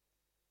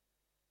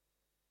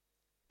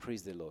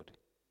 Praise the Lord.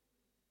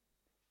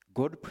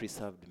 God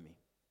preserved me.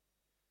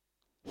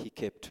 He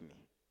kept me.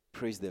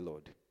 Praise the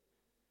Lord.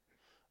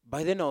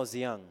 By then I was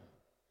young.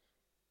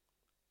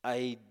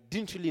 I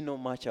didn't really know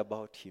much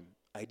about him.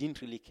 I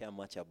didn't really care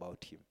much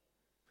about him.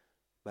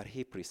 But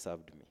he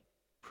preserved me.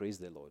 Praise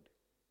the Lord.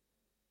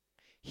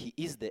 He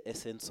is the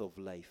essence of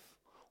life,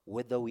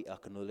 whether we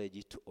acknowledge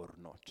it or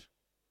not.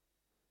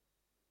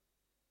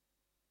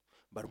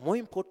 But more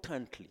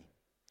importantly,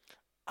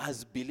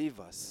 as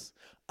believers,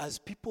 as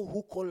people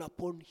who call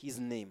upon his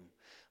name,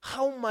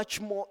 how much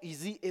more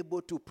is he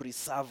able to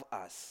preserve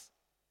us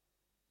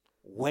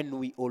when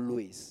we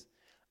always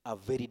are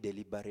very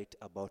deliberate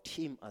about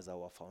him as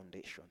our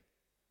foundation?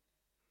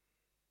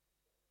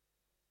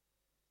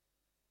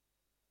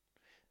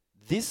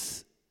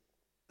 This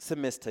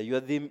semester,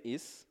 your theme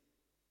is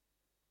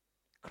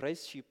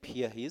Christ's sheep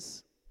hear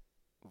his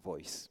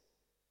voice.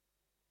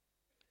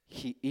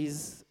 He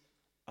is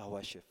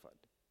our shepherd.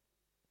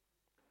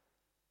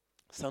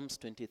 Psalms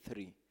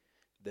 23,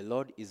 the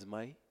Lord is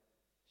my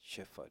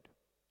shepherd.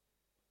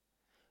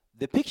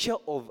 The picture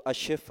of a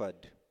shepherd,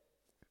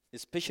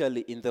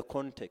 especially in the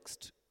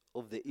context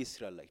of the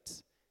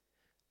Israelites,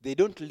 they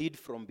don't lead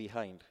from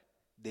behind.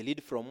 They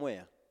lead from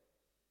where?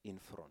 In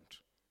front.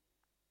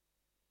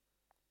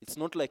 It's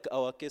not like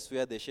our case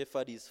where the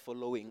shepherd is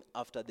following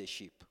after the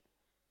sheep.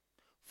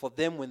 For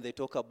them, when they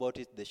talk about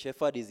it, the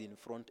shepherd is in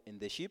front and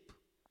the sheep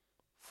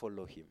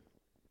follow him.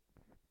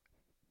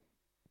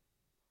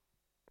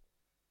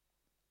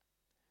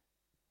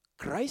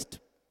 Christ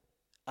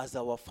as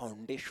our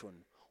foundation,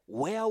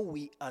 where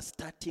we are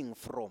starting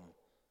from.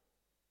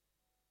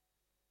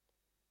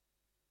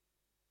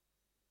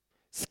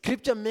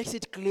 Scripture makes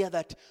it clear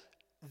that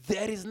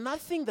there is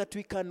nothing that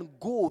we can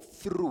go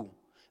through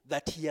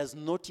that he has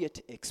not yet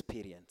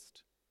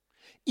experienced.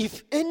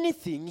 If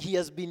anything, he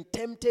has been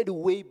tempted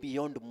way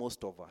beyond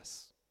most of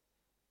us.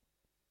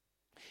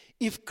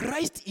 If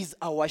Christ is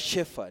our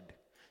shepherd,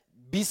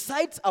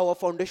 besides our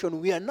foundation,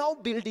 we are now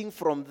building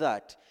from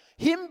that.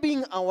 Him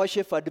being our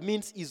shepherd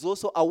means he's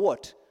also a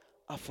what?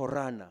 A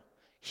forerunner.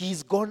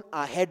 He's gone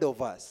ahead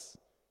of us.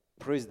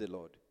 Praise the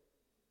Lord.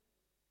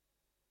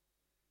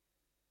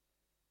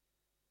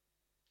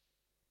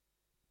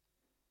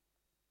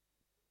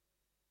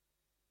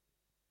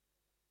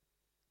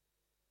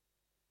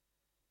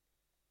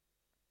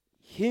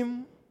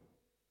 Him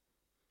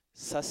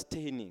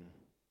sustaining,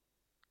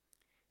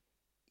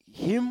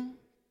 him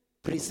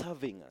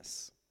preserving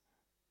us,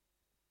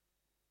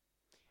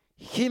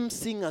 him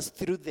seeing us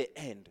through the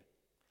end,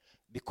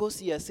 because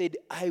he has said,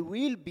 I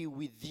will be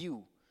with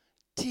you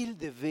till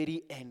the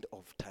very end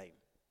of time.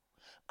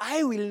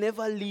 I will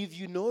never leave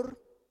you nor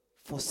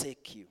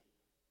forsake you.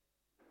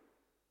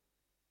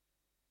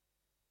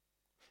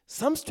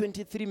 Psalms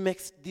 23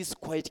 makes this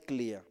quite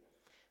clear.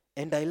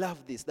 And I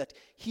love this, that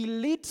he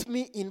leads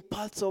me in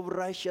paths of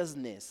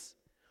righteousness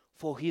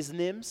for his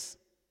name's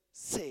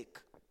sake.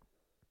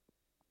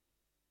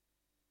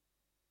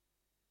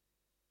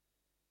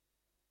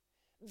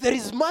 There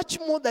is much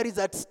more that is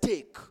at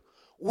stake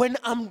when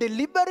I'm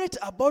deliberate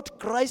about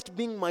Christ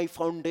being my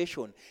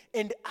foundation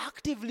and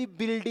actively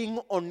building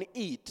on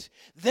it.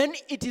 Then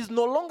it is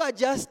no longer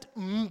just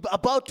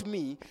about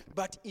me,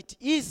 but it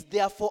is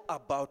therefore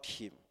about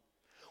him.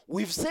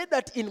 We've said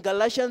that in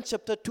Galatians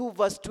chapter 2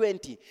 verse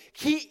 20.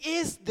 He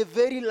is the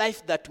very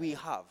life that we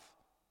have.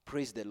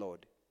 Praise the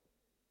Lord.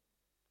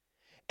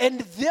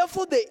 And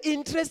therefore the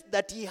interest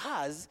that he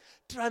has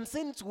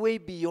transcends way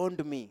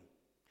beyond me.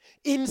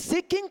 In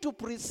seeking to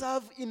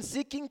preserve, in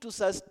seeking to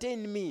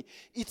sustain me,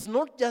 it's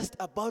not just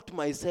about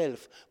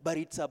myself, but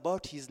it's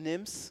about his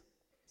name's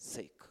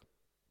sake.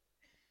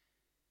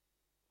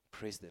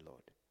 Praise the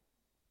Lord.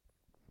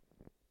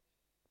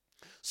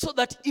 So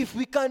that if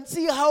we can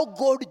see how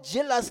God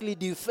jealously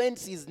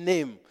defends his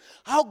name,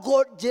 how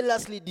God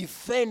jealously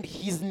defends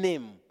his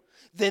name,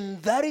 then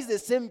that is the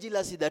same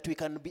jealousy that we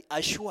can be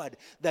assured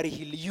that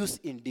he'll use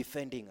in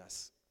defending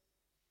us.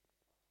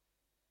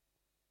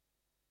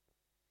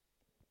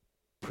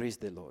 Praise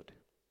the Lord.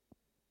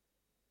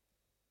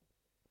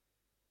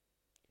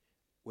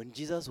 When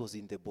Jesus was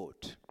in the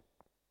boat,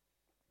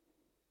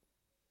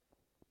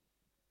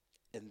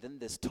 and then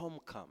the storm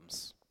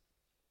comes,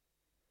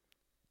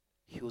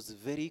 he was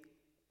very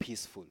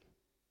peaceful.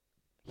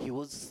 He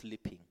was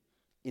sleeping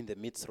in the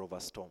midst of a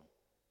storm.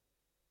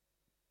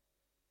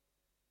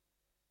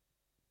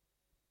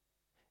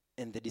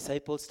 And the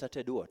disciples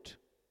started what?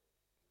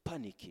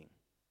 Panicking.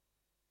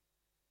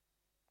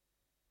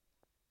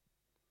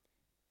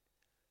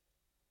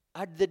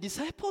 And the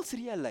disciples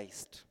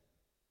realized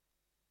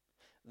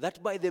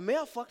that by the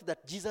mere fact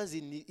that Jesus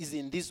is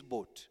in this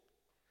boat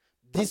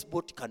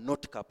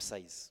cannot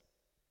capsize.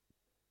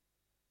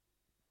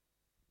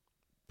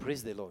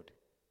 Praise the Lord.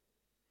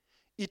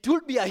 It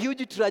would be a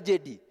huge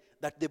tragedy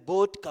that the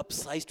boat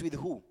capsized with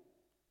who?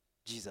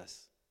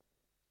 Jesus.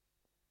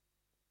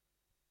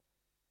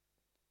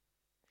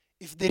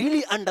 If they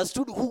really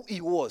understood who he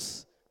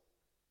was,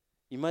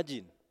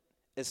 imagine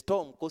a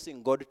storm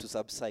causing God to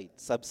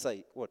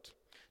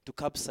to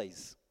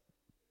capsize.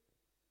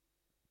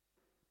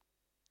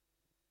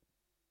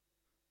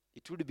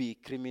 It would be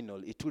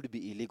criminal, it would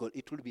be illegal,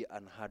 it would be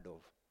unheard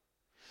of.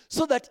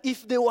 So that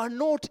if they were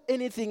not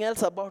anything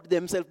else about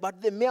themselves,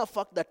 but the mere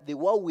fact that they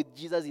were with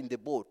Jesus in the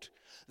boat,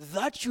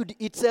 that should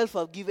itself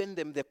have given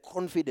them the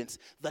confidence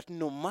that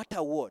no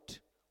matter what,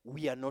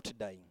 we are not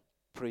dying.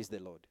 Praise the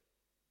Lord.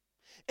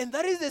 And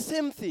that is the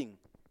same thing.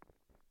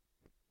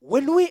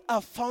 When we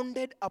are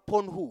founded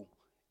upon who?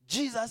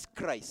 Jesus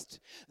Christ.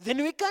 Then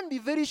we can be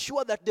very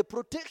sure that the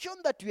protection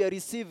that we are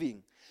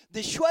receiving,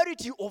 the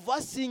surety of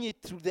us seeing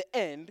it through the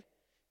end,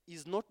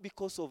 is not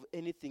because of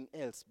anything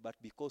else, but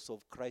because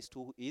of Christ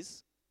who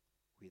is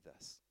with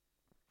us.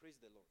 Praise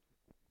the Lord.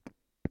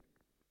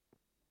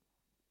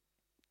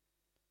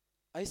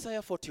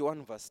 Isaiah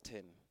 41 verse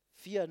 10.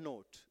 Fear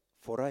not,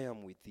 for I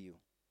am with you.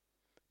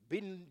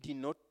 Be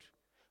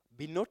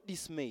not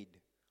dismayed,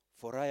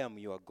 for I am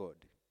your God.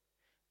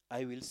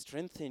 I will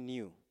strengthen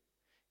you.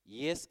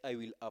 Yes, I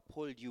will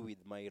uphold you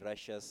with my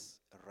righteous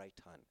right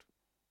hand.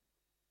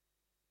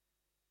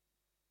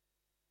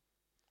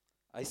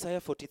 Isaiah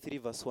 43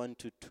 verse 1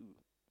 to 2.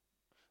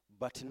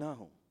 But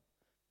now,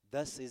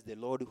 thus says the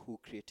Lord who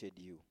created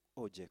you,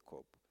 O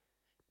Jacob,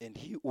 and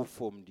he who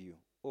formed you,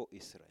 O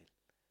Israel.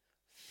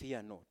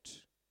 Fear not,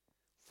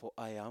 for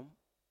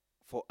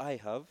I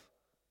have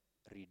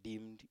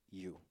redeemed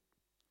you.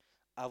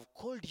 I've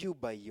called you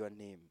by your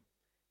name.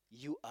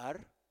 You are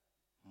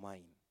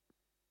mine.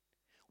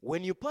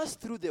 When you pass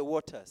through the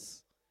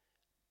waters,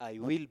 I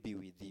will be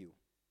with you.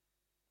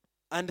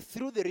 And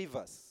through the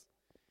rivers,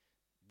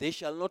 they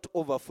shall not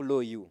overflow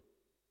you.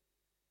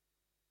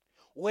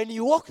 When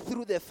you walk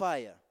through the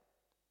fire,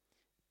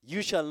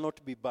 you shall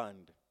not be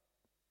burned,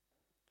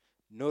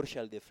 nor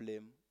shall the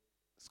flame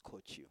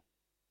scorch you.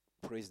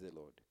 Praise the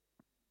Lord.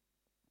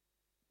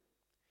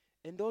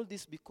 And all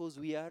this because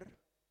we are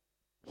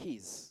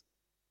His.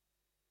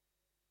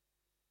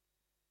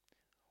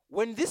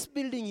 When this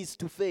building is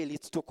to fail,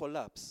 it's to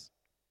collapse,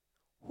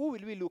 who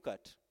will we look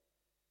at?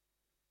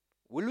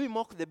 Will we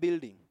mock the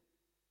building?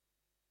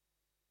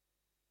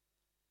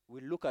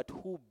 We'll look at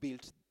who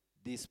built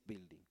this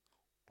building,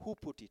 who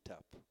put it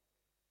up.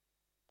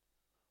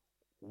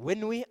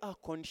 When we are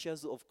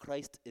conscious of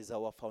Christ as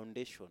our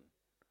foundation,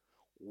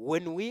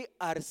 when we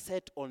are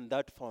set on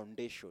that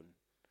foundation,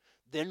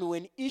 then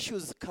when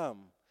issues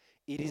come,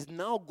 it is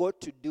now got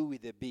to do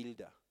with the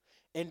builder.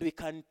 And we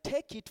can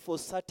take it for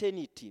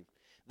certainty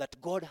that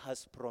God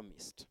has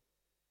promised.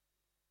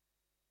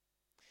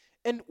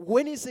 And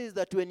when He says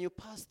that when you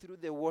pass through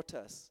the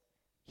waters,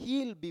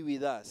 He'll be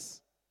with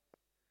us.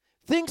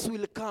 Things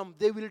will come,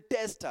 they will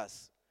test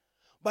us.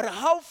 But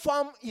how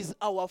firm is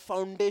our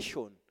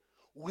foundation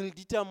will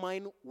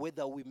determine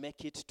whether we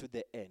make it to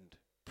the end.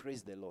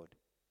 Praise the Lord.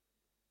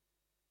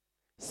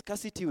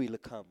 Scarcity will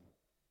come.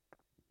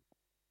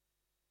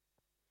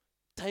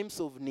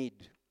 Times of need.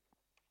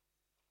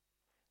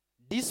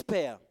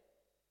 Despair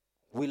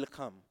will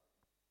come.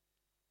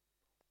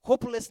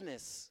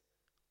 Hopelessness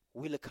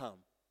will come.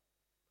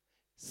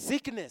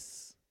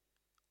 Sickness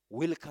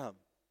will come.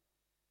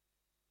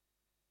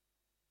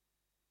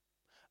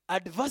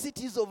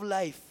 Adversities of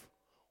life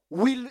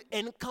will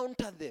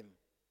encounter them.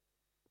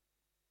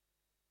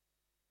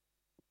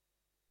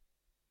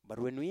 But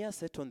when we are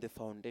set on the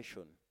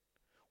foundation,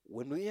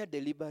 when we are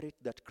deliberate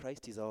that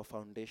Christ is our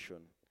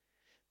foundation,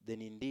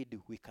 then indeed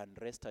we can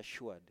rest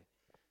assured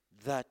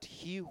that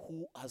He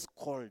who has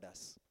called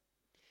us,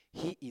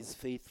 He is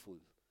faithful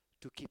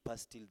to keep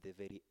us till the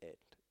very end.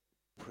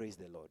 Praise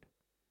the Lord.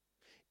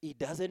 It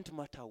doesn't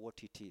matter what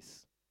it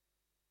is.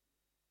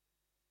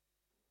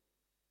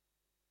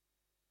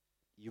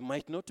 You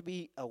might not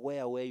be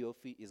aware where your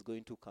fee is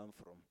going to come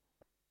from.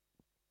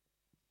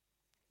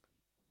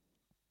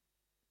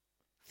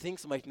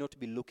 Things might not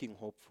be looking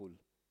hopeful.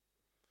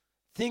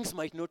 Things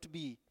might not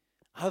be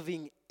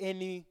having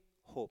any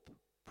hope.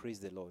 Praise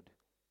the Lord.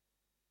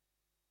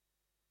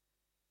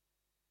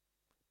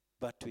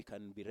 But we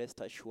can be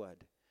rest assured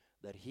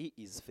that He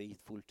is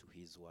faithful to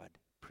His word.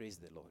 Praise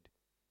the Lord.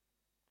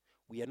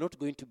 We are not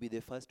going to be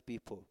the first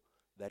people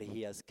that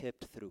He has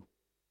kept through.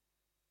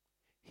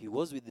 He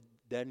was with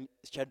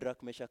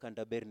Shadrach, Meshach, and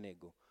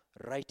Abednego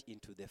right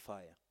into the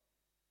fire.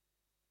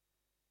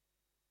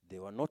 They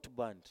were not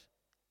burnt.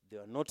 They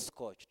were not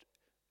scorched.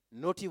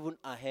 Not even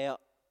a hair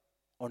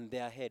on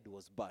their head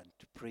was burnt.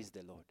 Praise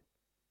the Lord.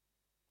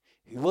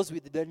 He was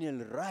with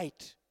Daniel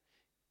right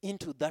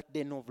into that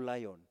den of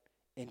lion,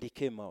 and he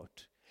came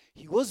out.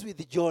 He was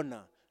with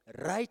Jonah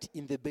right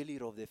in the belly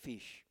of the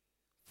fish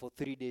for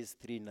 3 days,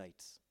 3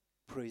 nights.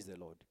 Praise the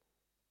Lord.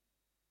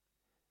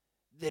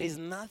 There is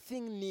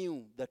nothing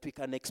new that we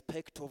can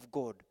expect of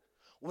God.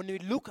 When we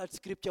look at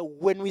Scripture,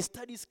 when we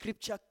study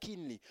Scripture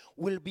keenly,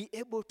 we'll be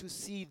able to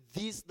see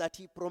this that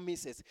He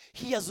promises.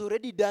 He has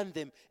already done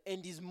them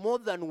and is more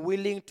than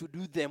willing to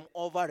do them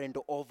over and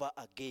over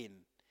again.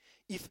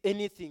 If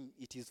anything,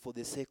 it is for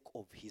the sake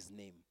of His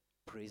name.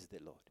 Praise the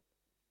Lord.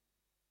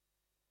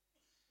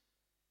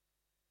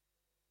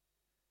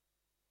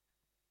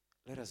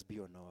 Let us be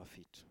on our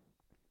feet.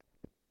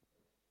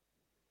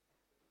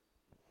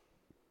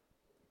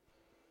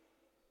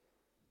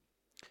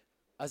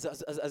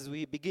 As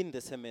we begin the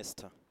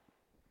semester,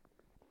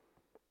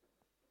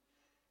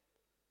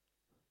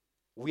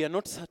 we are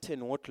not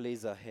certain what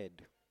lays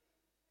ahead.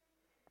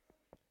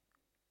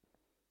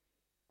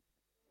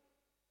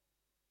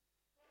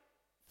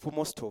 For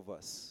most of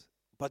us.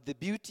 But the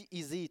beauty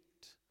is it.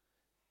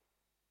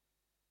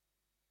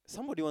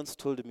 Somebody once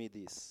told me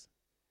this.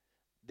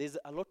 There's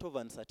a lot of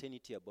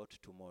uncertainty about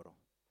tomorrow.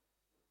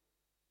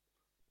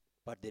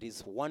 But there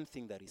is one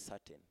thing that is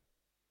certain,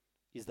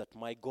 is that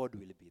my God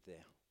will be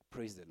there.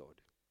 Praise the Lord.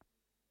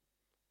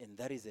 And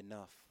that is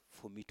enough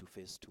for me to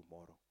face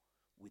tomorrow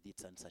with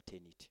its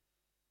uncertainty.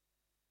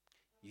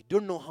 You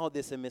don't know how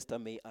the semester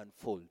may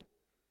unfold.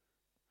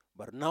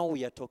 But now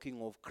we are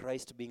talking of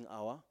Christ being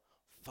our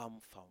firm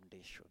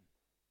foundation.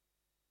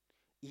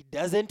 It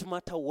doesn't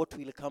matter what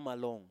will come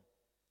along.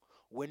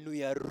 When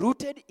we are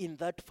rooted in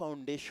that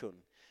foundation,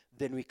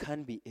 then we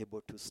can be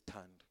able to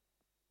stand.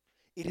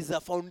 It is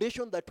a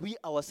foundation that we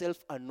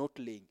ourselves are not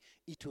laying.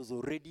 It was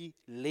already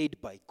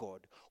laid by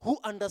God, who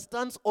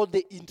understands all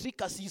the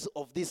intricacies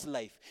of this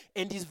life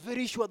and is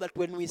very sure that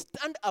when we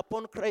stand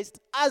upon Christ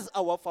as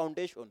our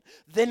foundation,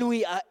 then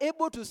we are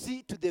able to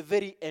see to the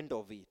very end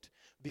of it.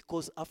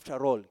 Because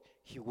after all,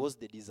 He was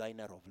the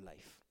designer of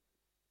life.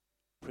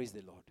 Praise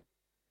the Lord.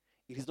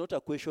 It is not a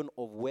question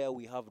of where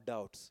we have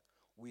doubts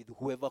with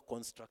whoever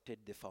constructed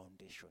the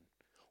foundation.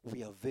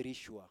 We are very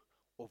sure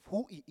of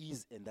who He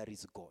is, and that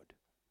is God.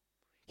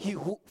 He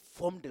who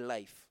formed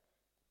life.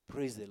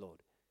 Praise the Lord.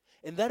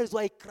 And that is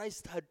why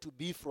Christ had to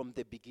be from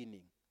the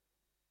beginning.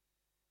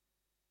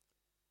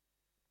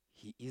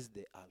 He is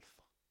the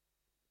Alpha.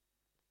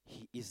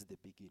 He is the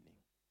beginning.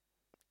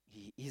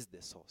 He is the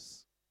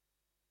source.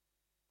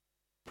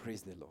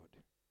 Praise the Lord.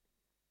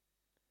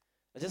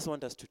 I just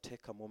want us to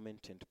take a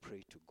moment and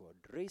pray to God.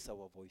 Raise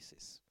our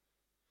voices.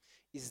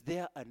 Is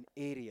there an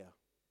area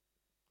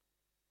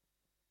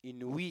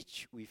in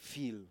which we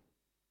feel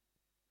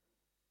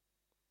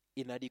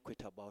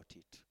inadequate about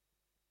it?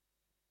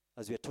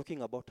 As we are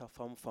talking about a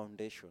firm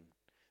foundation,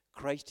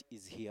 Christ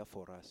is here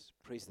for us.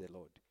 Praise the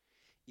Lord.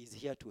 He's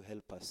here to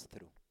help us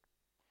through.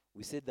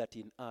 We said that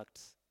in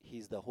Acts, He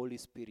is the Holy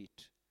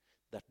Spirit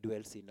that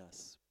dwells in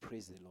us.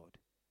 Praise the Lord.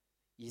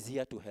 He's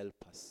here to help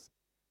us.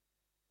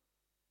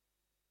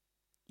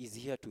 He's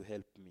here to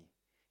help me.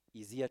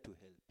 He's here to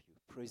help you.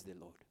 Praise the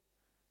Lord.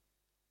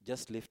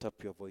 Just lift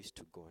up your voice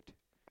to God.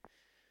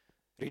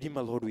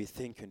 Redeemer, Lord, we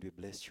thank you and we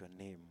bless your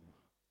name.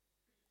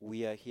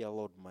 We are here,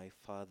 Lord, my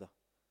Father.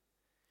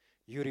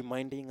 You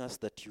reminding us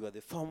that you are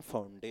the firm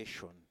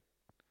foundation.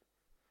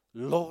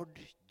 Lord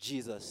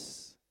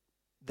Jesus,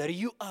 that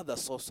you are the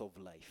source of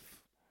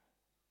life.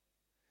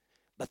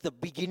 That the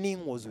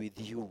beginning was with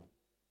you,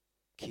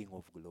 King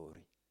of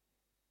glory.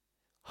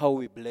 How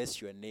we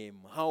bless your name,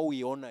 how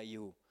we honor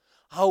you,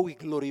 how we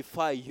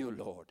glorify you,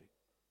 Lord.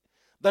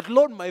 That,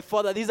 Lord, my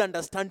Father, this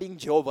understanding,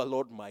 Jehovah,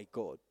 Lord, my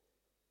God,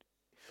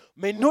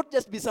 may not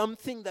just be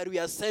something that we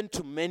are sent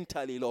to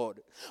mentally,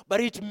 Lord,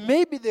 but it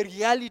may be the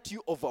reality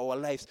of our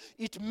lives.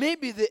 It may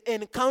be the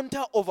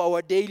encounter of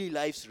our daily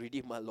lives,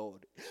 Redeemer,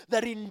 Lord.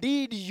 That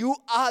indeed you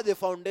are the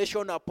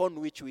foundation upon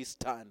which we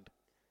stand.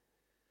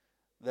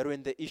 That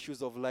when the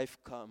issues of life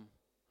come,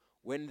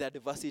 when the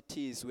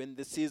adversities, when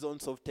the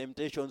seasons of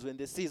temptations, when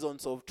the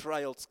seasons of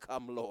trials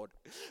come, Lord,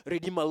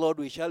 Redeemer, Lord,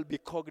 we shall be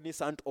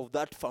cognizant of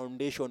that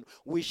foundation.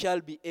 We shall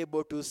be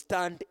able to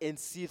stand and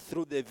see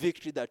through the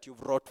victory that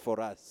you've wrought for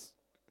us.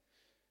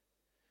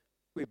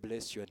 We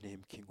bless your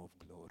name, King of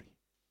glory.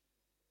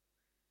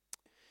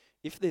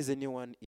 If there's anyone